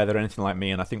people out there that are anything like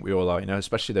me, and I think we all are,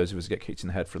 especially those of us who get kicked in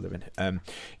the head for a living.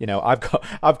 I've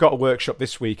got a workshop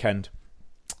this weekend.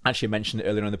 Actually, I mentioned it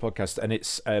earlier on the podcast, and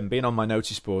it's been on my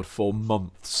notice board for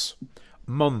months,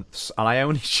 and I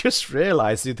only just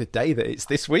realised the other day that it's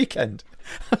this weekend.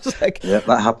 I was like, yeah,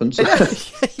 that happens.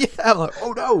 Yeah, I'm like,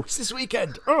 oh no, it's this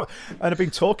weekend. Oh. And I've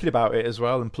been talking about it as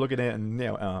well and plugging it, and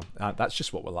that's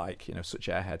just what we're like, such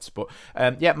airheads. But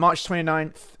March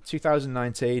 29th,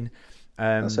 2019.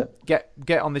 That's it.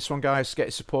 Get on this one, guys. Get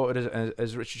it supported,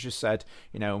 as Richard just said.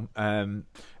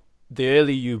 The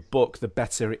earlier you book, the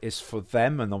better it is for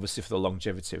them, and obviously for the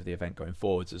longevity of the event going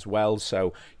forwards as well.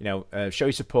 So, show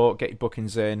your support, get your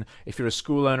bookings in. If you're a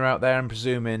school owner out there, I'm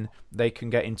presuming they can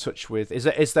get in touch with.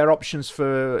 Is there options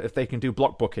for if they can do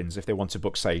block bookings if they want to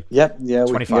book, say,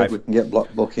 25? We can get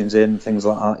block bookings in, things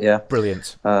like that. Yeah,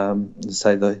 brilliant.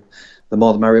 Say the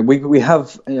more the merrier. We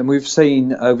have, and we've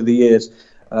seen over the years,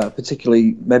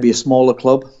 particularly maybe a smaller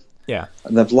club. Yeah,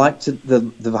 and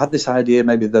they've had this idea.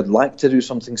 Maybe they'd like to do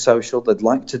something social. They'd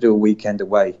like to do a weekend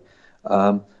away,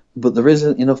 but there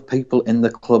isn't enough people in the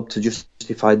club to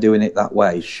justify doing it that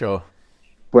way. Sure.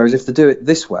 Whereas if they do it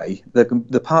this way,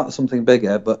 they're part of something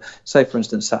bigger. But say, for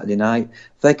instance, Saturday night,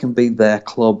 they can be their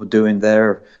club doing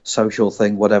their social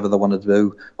thing, whatever they want to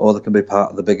do, or they can be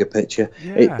part of the bigger picture.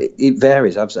 Yeah. It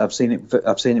varies. I've seen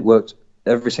it worked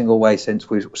every single way since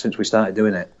we started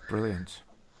doing it. Brilliant.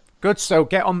 Good. So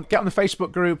get on the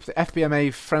Facebook group, the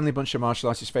FBMA Friendly Bunch of Martial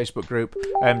Artists Facebook group.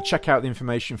 Check out the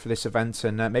information for this event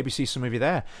and maybe see some of you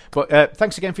there. But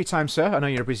thanks again for your time, sir. I know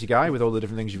you're a busy guy with all the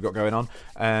different things you've got going on,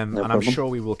 and I'm sure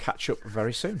we will catch up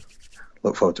very soon.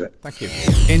 Look forward to it. Thank you.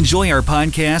 Enjoy our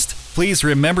podcast? Please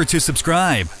remember to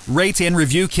subscribe, rate, and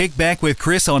review Kickback with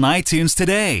Chris on iTunes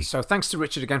today. So thanks to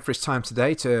Richard again for his time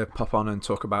today to pop on and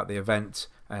talk about the event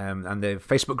and the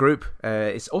Facebook group.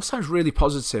 It all sounds really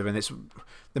positive, and it's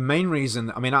the main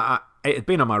reason. I mean, it had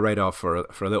been on my radar for a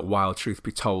little while, truth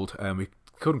be told. We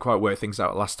couldn't quite work things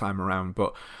out last time around,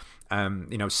 but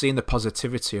seeing the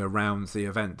positivity around the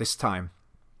event this time,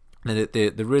 and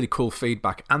the really cool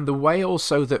feedback, and the way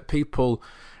also that people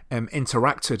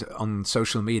interacted on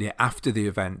social media after the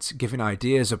event, giving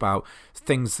ideas about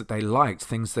things that they liked,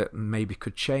 things that maybe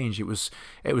could change. It was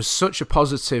such a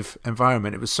positive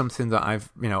environment. It was something that I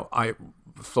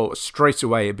thought straight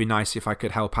away it'd be nice if I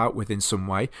could help out with in some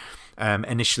way.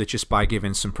 Initially just by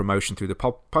giving some promotion through the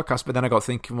podcast, but then I got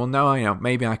thinking, well, no,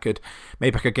 maybe I could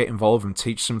get involved and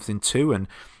teach something too, and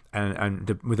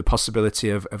with the possibility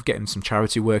of getting some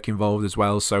charity work involved as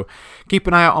well. So keep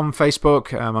an eye out on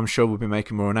Facebook. I'm sure we'll be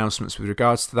making more announcements with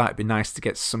regards to that. It'd be nice to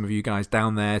get some of you guys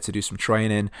down there to do some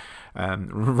training,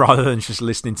 rather than just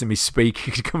listening to me speak.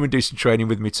 You could come and do some training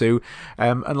with me too.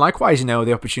 And likewise,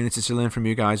 the opportunity to learn from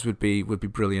you guys would be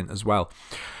brilliant as well.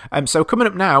 So coming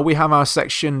up now, we have our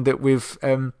section that we've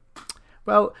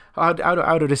how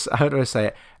do I say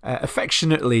it?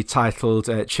 affectionately titled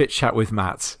Chit Chat with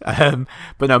Matt.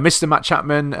 But no, Mr. Matt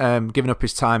Chapman giving up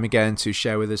his time again to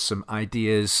share with us some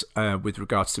ideas with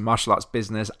regards to martial arts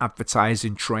business,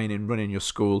 advertising, training, running your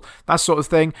school, that sort of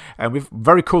thing. And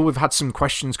very cool. We've had some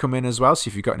questions come in as well. So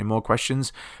if you've got any more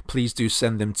questions, please do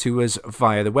send them to us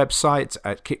via the website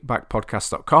at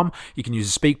kickbackpodcast.com. You can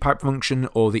use the SpeakPipe function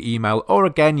or the email, or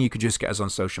again, you could just get us on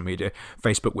social media,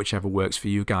 Facebook, whichever works for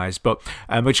you guys. But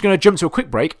we're just going to jump to a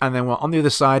quick break, and then on the other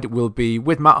side, we'll be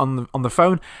with Matt on the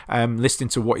phone, listening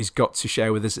to what he's got to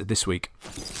share with us this week.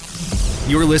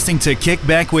 You're listening to Kick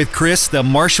Back with Chris, the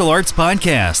martial arts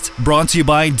podcast, brought to you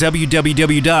by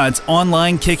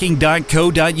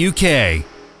www.onlinekicking.co.uk.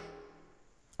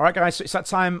 All right, guys, so it's that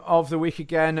time of the week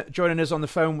again. Joining us on the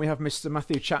phone, we have Mr.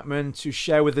 Matthew Chapman to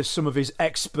share with us some of his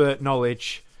expert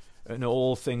knowledge in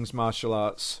all things martial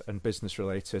arts and business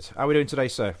related. How are we doing today,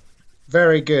 sir?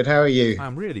 Very good. How are you?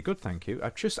 I'm really good, thank you.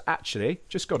 I've just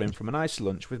got in from a nice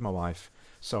lunch with my wife,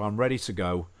 so I'm ready to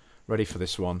go, ready for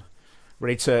this one,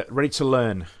 ready to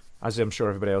learn, as I'm sure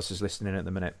everybody else is listening in at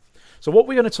the minute. So what are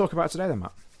we going to talk about today then,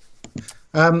 Matt?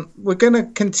 We're going to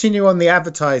continue on the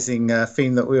advertising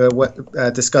theme that we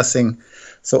were discussing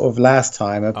sort of last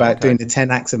time about doing the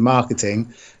 10 acts of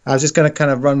marketing. I was just going to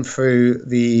kind of run through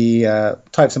the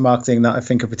types of marketing that I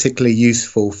think are particularly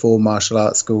useful for martial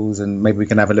arts schools, and maybe we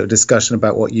can have a little discussion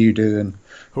about what you do and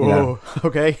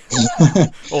okay.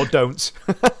 Or don't.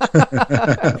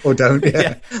 Or don't,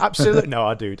 yeah. Absolutely. No,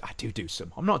 I do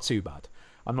some. I'm not too bad.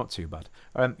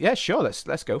 Yeah, sure,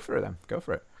 let's go for it then. Go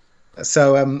for it.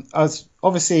 So I was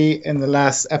obviously in the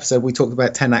last episode we talked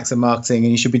about 10 acts of marketing,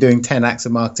 and you should be doing 10 acts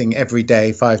of marketing every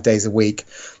day, 5 days a week,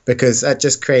 because that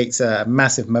just creates a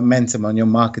massive momentum on your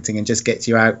marketing and just gets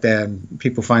you out there and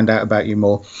people find out about you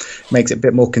more, makes it a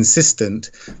bit more consistent.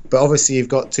 But obviously you've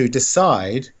got to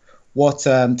decide what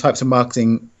types of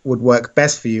marketing would work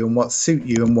best for you and what suit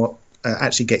you and what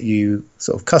actually get you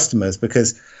sort of customers,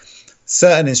 because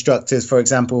certain instructors, for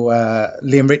example,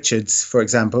 Liam Richards, for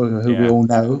example, who we all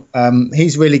know,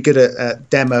 he's really good at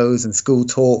demos and school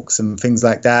talks and things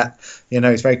like that. You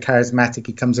know, he's very charismatic.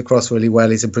 He comes across really well.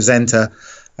 He's a presenter.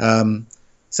 So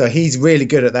he's really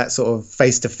good at that sort of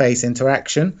face-to-face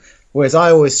interaction. Whereas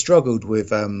I always struggled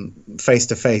with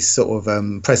face-to-face sort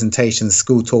of presentations,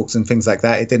 school talks and things like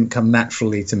that. It didn't come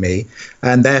naturally to me.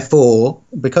 And therefore,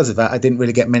 because of that, I didn't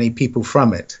really get many people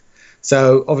from it.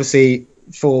 So obviously,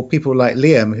 for people like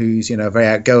Liam, who's, you know, very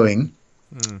outgoing,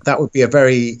 that would be a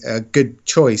very good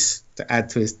choice to add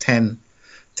to his 10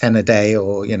 a day,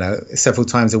 or, you know, several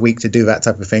times a week to do that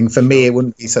type of thing. For me, it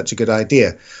wouldn't be such a good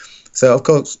idea. So, of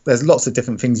course, there's lots of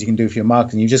different things you can do for your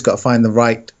marketing. You've just got to find the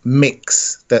right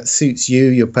mix that suits you,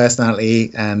 your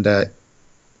personality, and the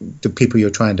people you're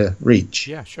trying to reach.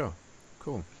 Yeah, sure.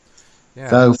 Cool. Yeah.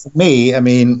 So for me, I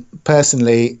mean,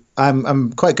 personally,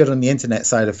 I'm quite good on the internet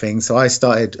side of things. So I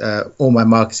started all my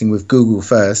marketing with Google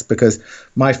first, because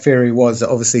my theory was that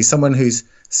obviously someone who's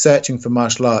searching for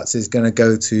martial arts is going to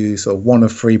go to sort of one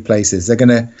of three places. They're going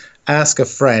to ask a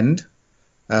friend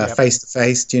face to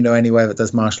face, do you know anywhere that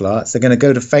does martial arts? They're going to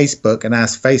go to Facebook and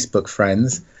ask Facebook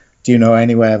friends, do you know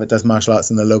anywhere that does martial arts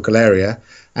in the local area?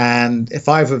 And if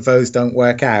either of those don't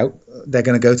work out, they're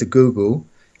going to go to Google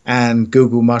and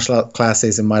Google martial art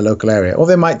classes in my local area. Or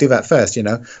they might do that first, you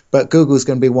know, but Google's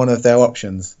going to be one of their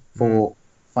options for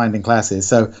finding classes.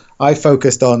 So I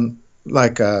focused on,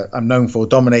 I'm known for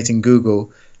dominating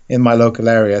Google in my local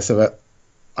area, so that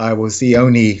I was the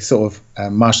only sort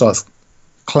of martial arts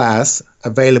class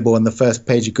available on the first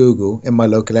page of Google in my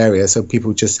local area. So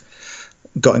people just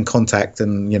got in contact,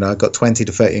 and, you know, I got 20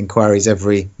 to 30 inquiries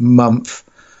every month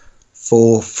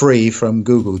for free from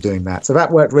Google doing that. So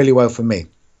that worked really well for me.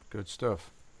 Good stuff.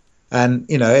 And,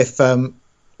 you know,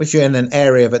 if you're in an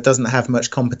area that doesn't have much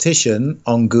competition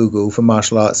on Google for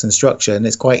martial arts instruction,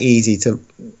 it's quite easy to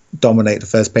dominate the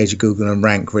first page of Google and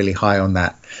rank really high on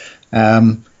that.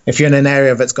 If you're in an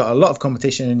area that's got a lot of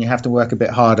competition and you have to work a bit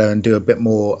harder and do a bit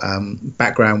more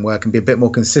background work and be a bit more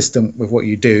consistent with what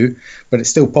you do, but it's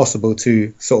still possible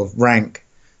to sort of rank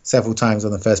several times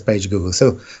on the first page of Google.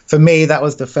 So for me, that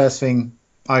was the first thing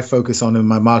I focus on in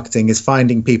my marketing, is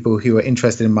finding people who are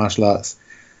interested in martial arts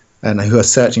and who are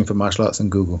searching for martial arts on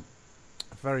Google.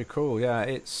 Very cool. Yeah,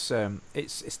 it's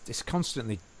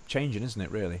constantly changing, isn't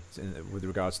it? Really, with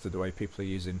regards to the way people are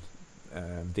using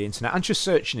the internet and just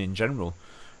searching in general.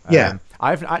 Yeah.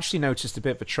 I've actually noticed a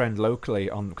bit of a trend locally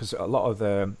because a lot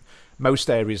of most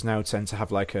areas now tend to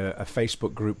have like a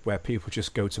Facebook group where people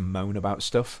just go to moan about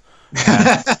stuff.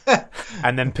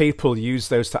 And then people use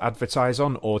those to advertise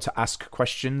on or to ask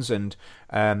questions. And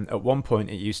at one point,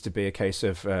 it used to be a case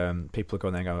of people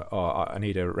going there and go, "Oh, I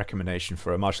need a recommendation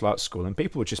for a martial arts school," and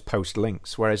people would just post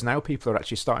links. Whereas now people are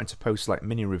actually starting to post like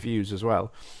mini reviews as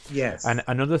well. Yes. And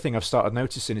another thing I've started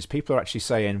noticing is people are actually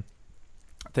saying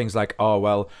things like, "Oh,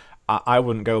 well, I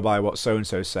wouldn't go by what so and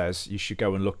so says. You should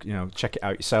go and look, check it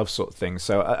out yourself," sort of thing.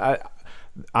 So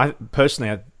I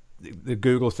personally, the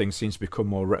Google thing seems to become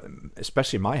more,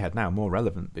 especially in my head now, more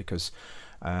relevant because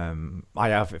I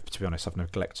have, to be honest, I've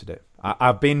neglected it.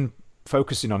 I've been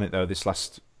focusing on it though this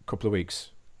last couple of weeks.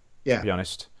 Yeah. To be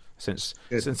honest, since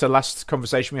the last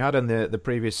conversation we had and the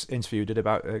previous interview we did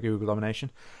about Google domination.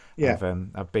 Yeah.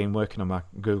 I've been working on my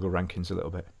Google rankings a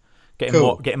little bit.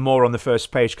 Getting more on the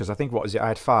first page because I think I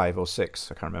had 5 or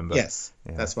 6. I can't remember. Yes,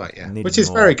 yeah. that's right. Yeah, Needed which is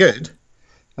more. very good.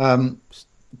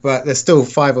 But there's still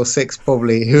 5 or 6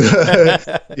 probably who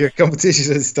your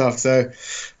competition and stuff. So,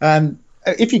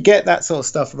 if you get that sort of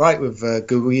stuff right with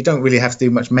Google, you don't really have to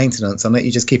do much maintenance on it.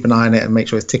 You just keep an eye on it and make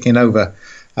sure it's ticking over.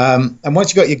 And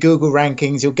once you've got your Google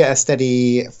rankings, you'll get a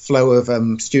steady flow of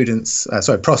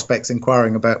prospects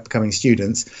inquiring about becoming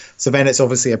students. So then it's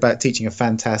obviously about teaching a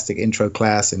fantastic intro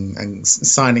class and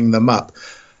signing them up.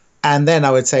 And then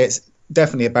I would say it's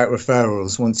definitely about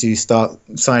referrals once you start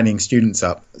signing students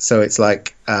up. So it's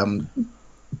like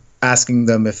asking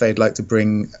them if they'd like to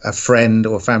bring a friend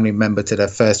or family member to their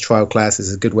first trial class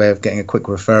is a good way of getting a quick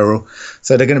referral.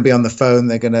 So they're going to be on the phone,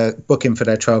 they're going to book in for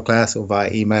their trial class or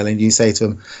via email, and you say to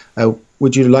them,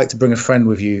 would you like to bring a friend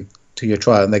with you to your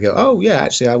trial? And they go, oh yeah,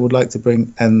 actually I would like to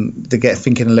bring, and they get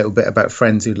thinking a little bit about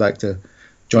friends who'd like to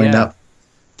join up.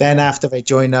 Then after they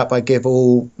join up, I give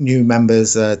all new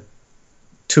members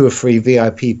 2 or 3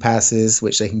 VIP passes,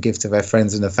 which they can give to their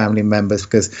friends and their family members,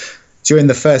 because during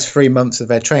the first 3 months of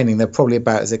their training, they're probably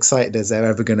about as excited as they're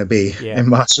ever going to be in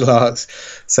martial arts.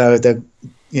 So they're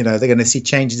going to see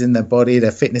changes in their body.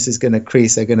 Their fitness is going to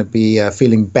increase. They're going to be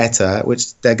feeling better,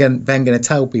 which they're then going to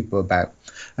tell people about.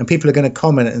 And people are going to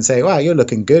comment and say, wow, you're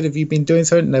looking good. Have you been doing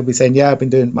something? And they'll be saying, yeah, I've been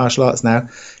doing martial arts now.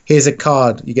 Here's a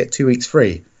card. You get 2 weeks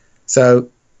free. So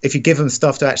if you give them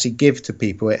stuff to actually give to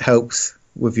people, it helps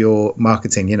with your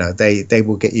marketing. They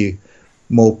will get you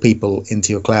more people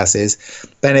into your classes.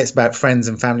 Then it's about friends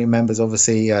and family members,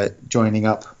 obviously, joining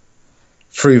up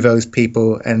through those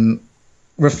people. And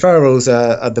referrals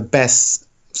are the best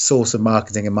source of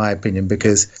marketing, in my opinion,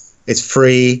 because it's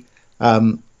free.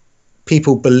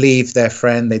 People believe their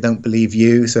friend, they don't believe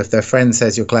you. So if their friend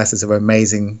says your classes are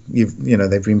amazing,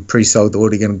 they've been pre-sold, they're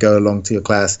already going to go along to your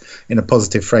class in a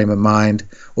positive frame of mind.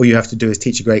 All you have to do is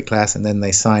teach a great class and then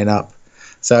they sign up.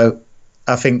 So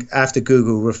I think after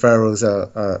Google, referrals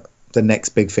are the next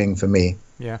big thing for me.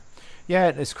 Yeah,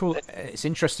 it's cool. It's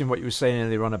interesting what you were saying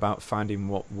earlier on about finding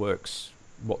what works,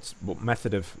 what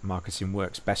method of marketing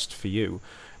works best for you.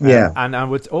 And I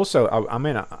would also,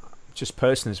 just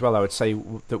personally as well, I would say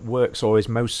that works always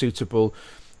most suitable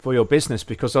for your business,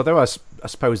 because although I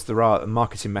suppose there are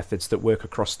marketing methods that work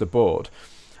across the board,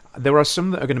 there are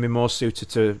some that are going to be more suited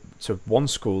to one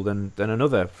school than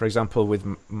another. For example, with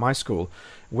my school,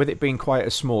 with it being quite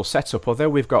a small setup, although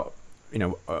we've got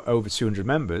over 200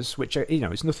 members, which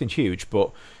it's nothing huge,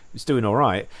 but it's doing all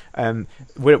right.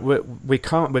 We've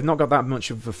not got that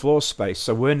much of a floor space,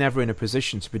 so we're never in a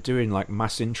position to be doing like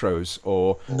mass intros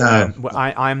or. No.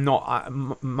 I'm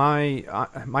not. My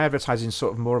advertising is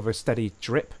sort of more of a steady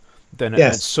drip than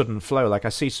a sudden flow. Like I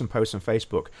see some posts on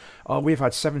Facebook, we've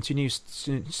had 70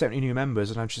 new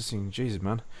members, and I'm just thinking, Jesus,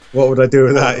 man, what would I do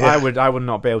with that? I would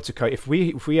not be able to cope if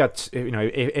we had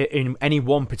in any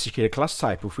one particular class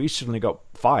type. If we suddenly got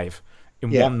 5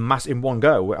 in one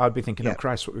go, I'd be thinking, oh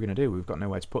Christ, what are we going to do? We've got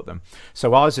nowhere to put them.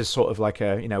 So ours is sort of like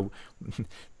a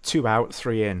 2 out,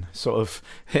 3 in sort of.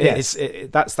 Yes.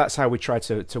 That's how we try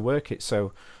to work it.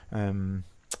 So,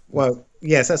 well,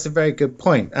 yes, that's a very good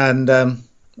point, and.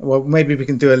 Well, maybe we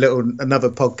can do another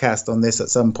podcast on this at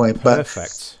some point.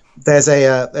 Perfect. But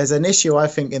there's an issue, I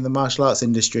think, in the martial arts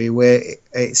industry where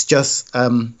it's just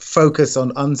focused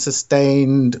on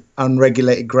unsustained,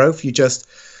 unregulated growth.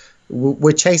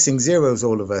 We're chasing zeros,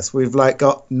 all of us. We've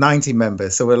got 90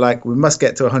 members, so we're like, we must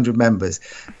get to 100 members,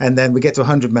 and then we get to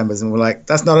 100 members, and we're like,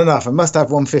 that's not enough. I must have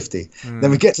 150.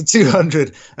 Then we get to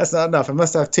 200. That's not enough. I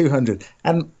must have 200.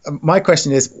 And my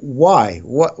question is, why?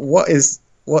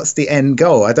 What's the end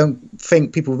goal? I don't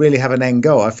think people really have an end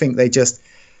goal. I think they just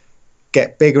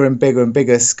get bigger and bigger and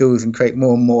bigger schools and create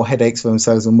more and more headaches for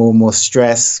themselves and more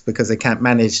stress because they can't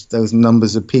manage those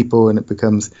numbers of people and it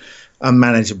becomes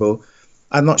unmanageable.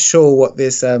 I'm not sure what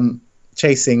this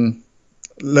chasing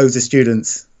loads of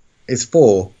students is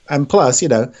for. And plus,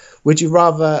 would you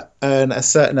rather earn a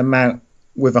certain amount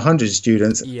with 100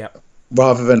 students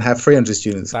rather than have 300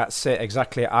 students? That's it,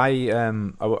 exactly. I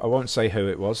won't say who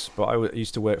it was, but I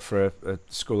used to work for a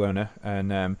school owner,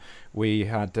 and we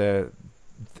had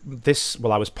this.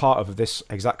 Well, I was part of this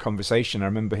exact conversation. I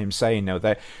remember him saying,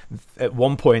 that at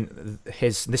one point,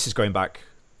 this is going back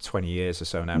 20 years or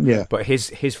so now. Yeah. But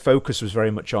his focus was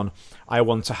very much on, I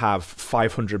want to have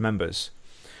 500 members.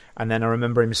 And then I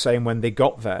remember him saying when they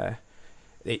got there,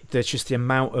 there's just the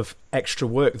amount of extra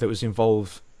work that was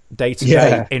involved day to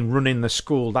day in running the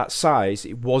school that size,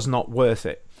 it was not worth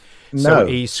it. No. So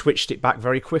he switched it back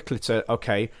very quickly to,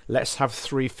 okay, let's have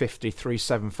 350,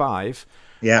 375,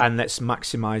 and let's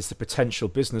maximize the potential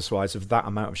business-wise of that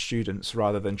amount of students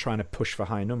rather than trying to push for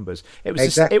high numbers. It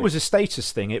was it was a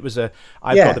status thing. It was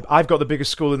I've got the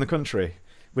biggest school in the country.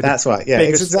 That's right. Yeah,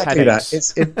 it's exactly that.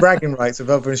 It's bragging rights of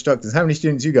other instructors. How many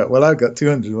students you got? Well, I've got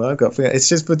 200. Well, I've got 300. It's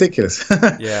just ridiculous.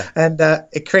 Yeah. And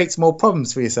it creates more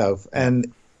problems for yourself. And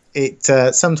it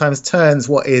sometimes turns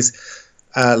what is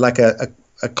like a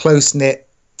close-knit,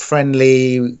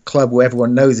 friendly club where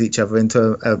everyone knows each other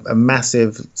into a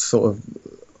massive sort of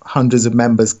hundreds of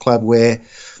members club where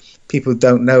people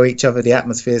don't know each other. The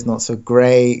atmosphere is not so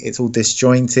great. It's all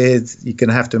disjointed. You're going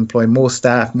to have to employ more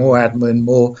staff, more admin,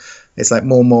 more. It's like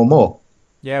more.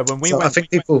 Yeah, I think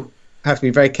people have to be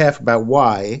very careful about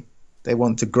why they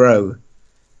want to grow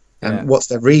and what's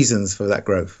their reasons for that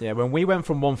growth. Yeah, when we went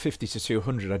from 150 to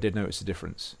 200, I did notice a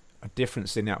difference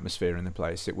in the atmosphere in the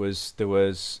place. It wasn't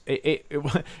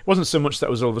so much that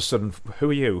was all of a sudden, who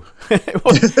are you?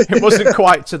 it wasn't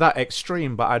quite to that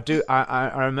extreme, but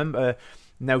I remember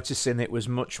noticing it was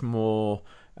much more.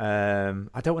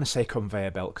 I don't want to say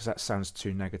conveyor belt because that sounds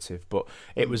too negative, but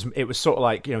it was sort of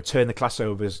like turn the class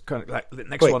over, kind of like the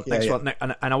next one,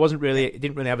 and I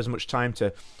didn't really have as much time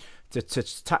to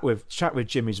chat with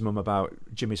Jimmy's mum about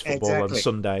Jimmy's football on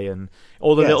Sunday and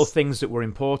all the little things that were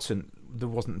important. There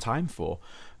wasn't time for.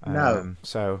 No.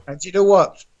 So, and you know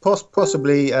what?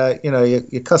 Possibly,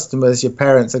 your customers, your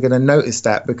parents are going to notice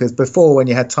that, because before, when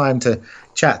you had time to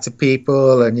chat to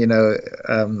people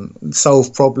and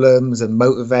solve problems and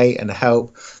motivate and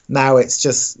help, now it's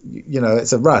just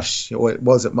it's a rush. Or it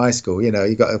was at my school. You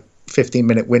got a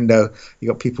 15-minute window. You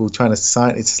got people trying to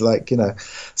sign. It's like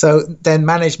So then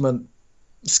management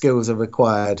skills are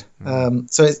required.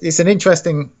 So it's an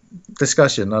interesting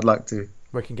discussion. I'd like to.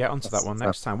 We can get onto that one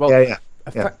next time. Well, yeah.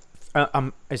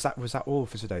 Was that all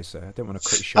for today, sir? I don't want to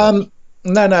cut you short.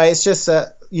 No. It's just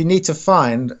you need to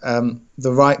find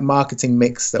the right marketing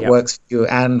mix that works for you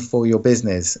and for your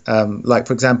business. Like,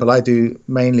 for example, I do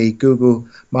mainly Google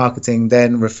marketing,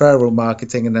 then referral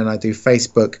marketing, and then I do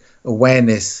Facebook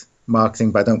awareness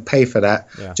marketing, but I don't pay for that.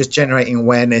 Yeah. Just generating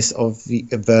awareness of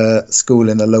the school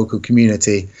in the local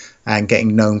community and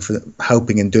getting known for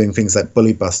helping and doing things like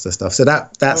Bully Buster stuff. So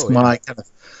that's my kind of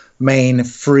main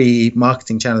free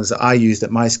marketing channels that I used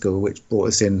at my school, which brought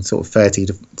us in sort of 30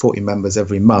 to 40 members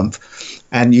every month.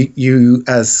 And you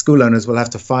as school owners will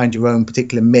have to find your own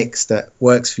particular mix that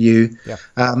works for you. Yeah.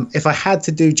 If I had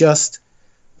to do just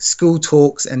school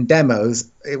talks and demos,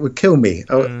 it would kill me.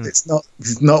 It's not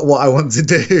what I want to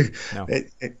do. No.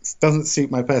 It doesn't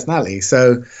suit my personality.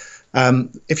 So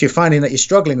if you're finding that you're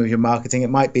struggling with your marketing, it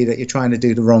might be that you're trying to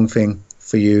do the wrong thing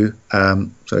for you.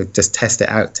 So just test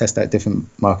out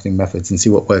different marketing methods and see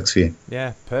what works for you.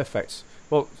 Yeah, perfect.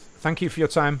 Well, thank you for your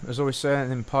time, as always, sir,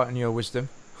 and imparting your wisdom.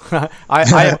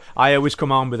 I always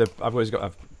come on with I've always got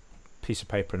a piece of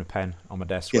paper and a pen on my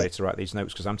desk ready to write these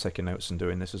notes, because I'm taking notes and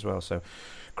doing this as well. So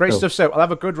great stuff. So I'll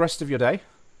have a good rest of your day.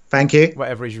 Thank you.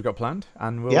 Whatever it is you've got planned,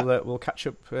 and we'll catch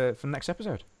up for the next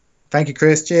episode. Thank you,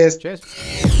 Chris. Cheers.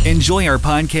 Enjoy our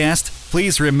podcast?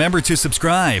 Please remember to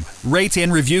subscribe, rate,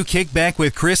 and review Kickback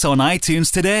with Chris on iTunes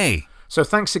today. So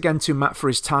thanks again to Matt for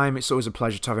his time. It's always a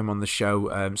pleasure to have him on the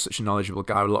show. Such a knowledgeable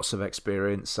guy with lots of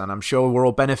experience, and I'm sure we're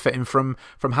all benefiting from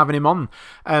having him on.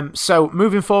 So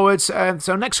moving forwards,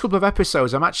 so next couple of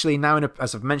episodes, I'm actually now,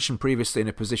 as I've mentioned previously, in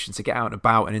a position to get out and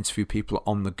about and interview people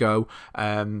on the go.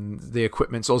 The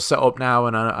equipment's all set up now,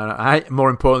 and I more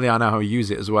importantly, I know how to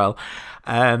use it as well.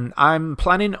 I'm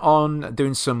planning on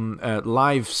doing some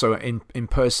live, so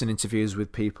in-person interviews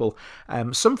with people,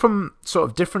 some from sort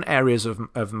of different areas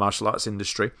of martial arts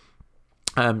industry.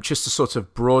 just to sort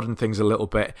of broaden things a little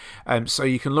bit. So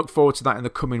you can look forward to that in the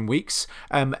coming weeks.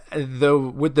 Though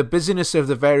with the busyness of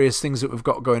the various things that we've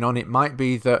got going on, it might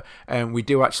be that we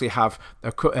do actually have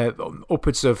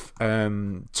upwards of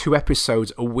 2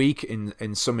 episodes a week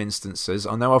in some instances.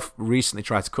 I know I've recently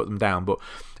tried to cut them down, but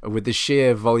with the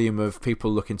sheer volume of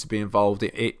people looking to be involved,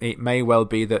 it may well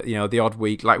be that, you know, the odd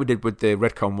week, like we did with the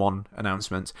Redcon 1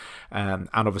 announcement, and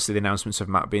obviously the announcements of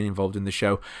Matt being involved in the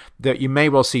show, that you may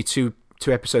well see two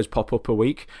episodes pop up a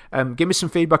week. Give me some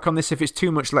feedback on this. If it's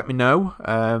too much, let me know.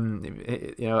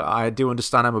 You know, I do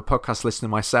understand I'm a podcast listener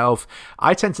myself.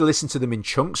 I tend to listen to them in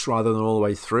chunks rather than all the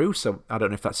way through, so I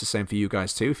don't know if that's the same for you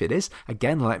guys too. If it is,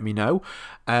 again, let me know.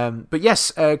 But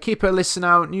yes, keep a listen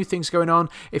out, new things going on.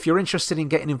 If you're interested in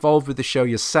getting involved with the show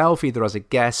yourself, either as a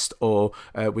guest or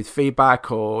with feedback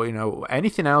or, you know,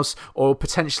 anything else, or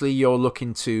potentially you're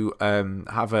looking to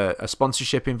have a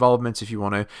sponsorship involvement if you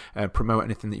want to promote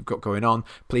anything that you've got going on,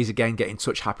 please again get in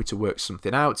touch. Happy to work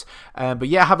something out. But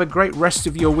yeah, have a great rest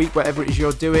of your week, whatever it is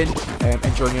you're doing.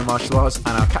 Enjoying your martial arts, and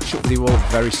I'll catch up with you all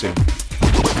very soon.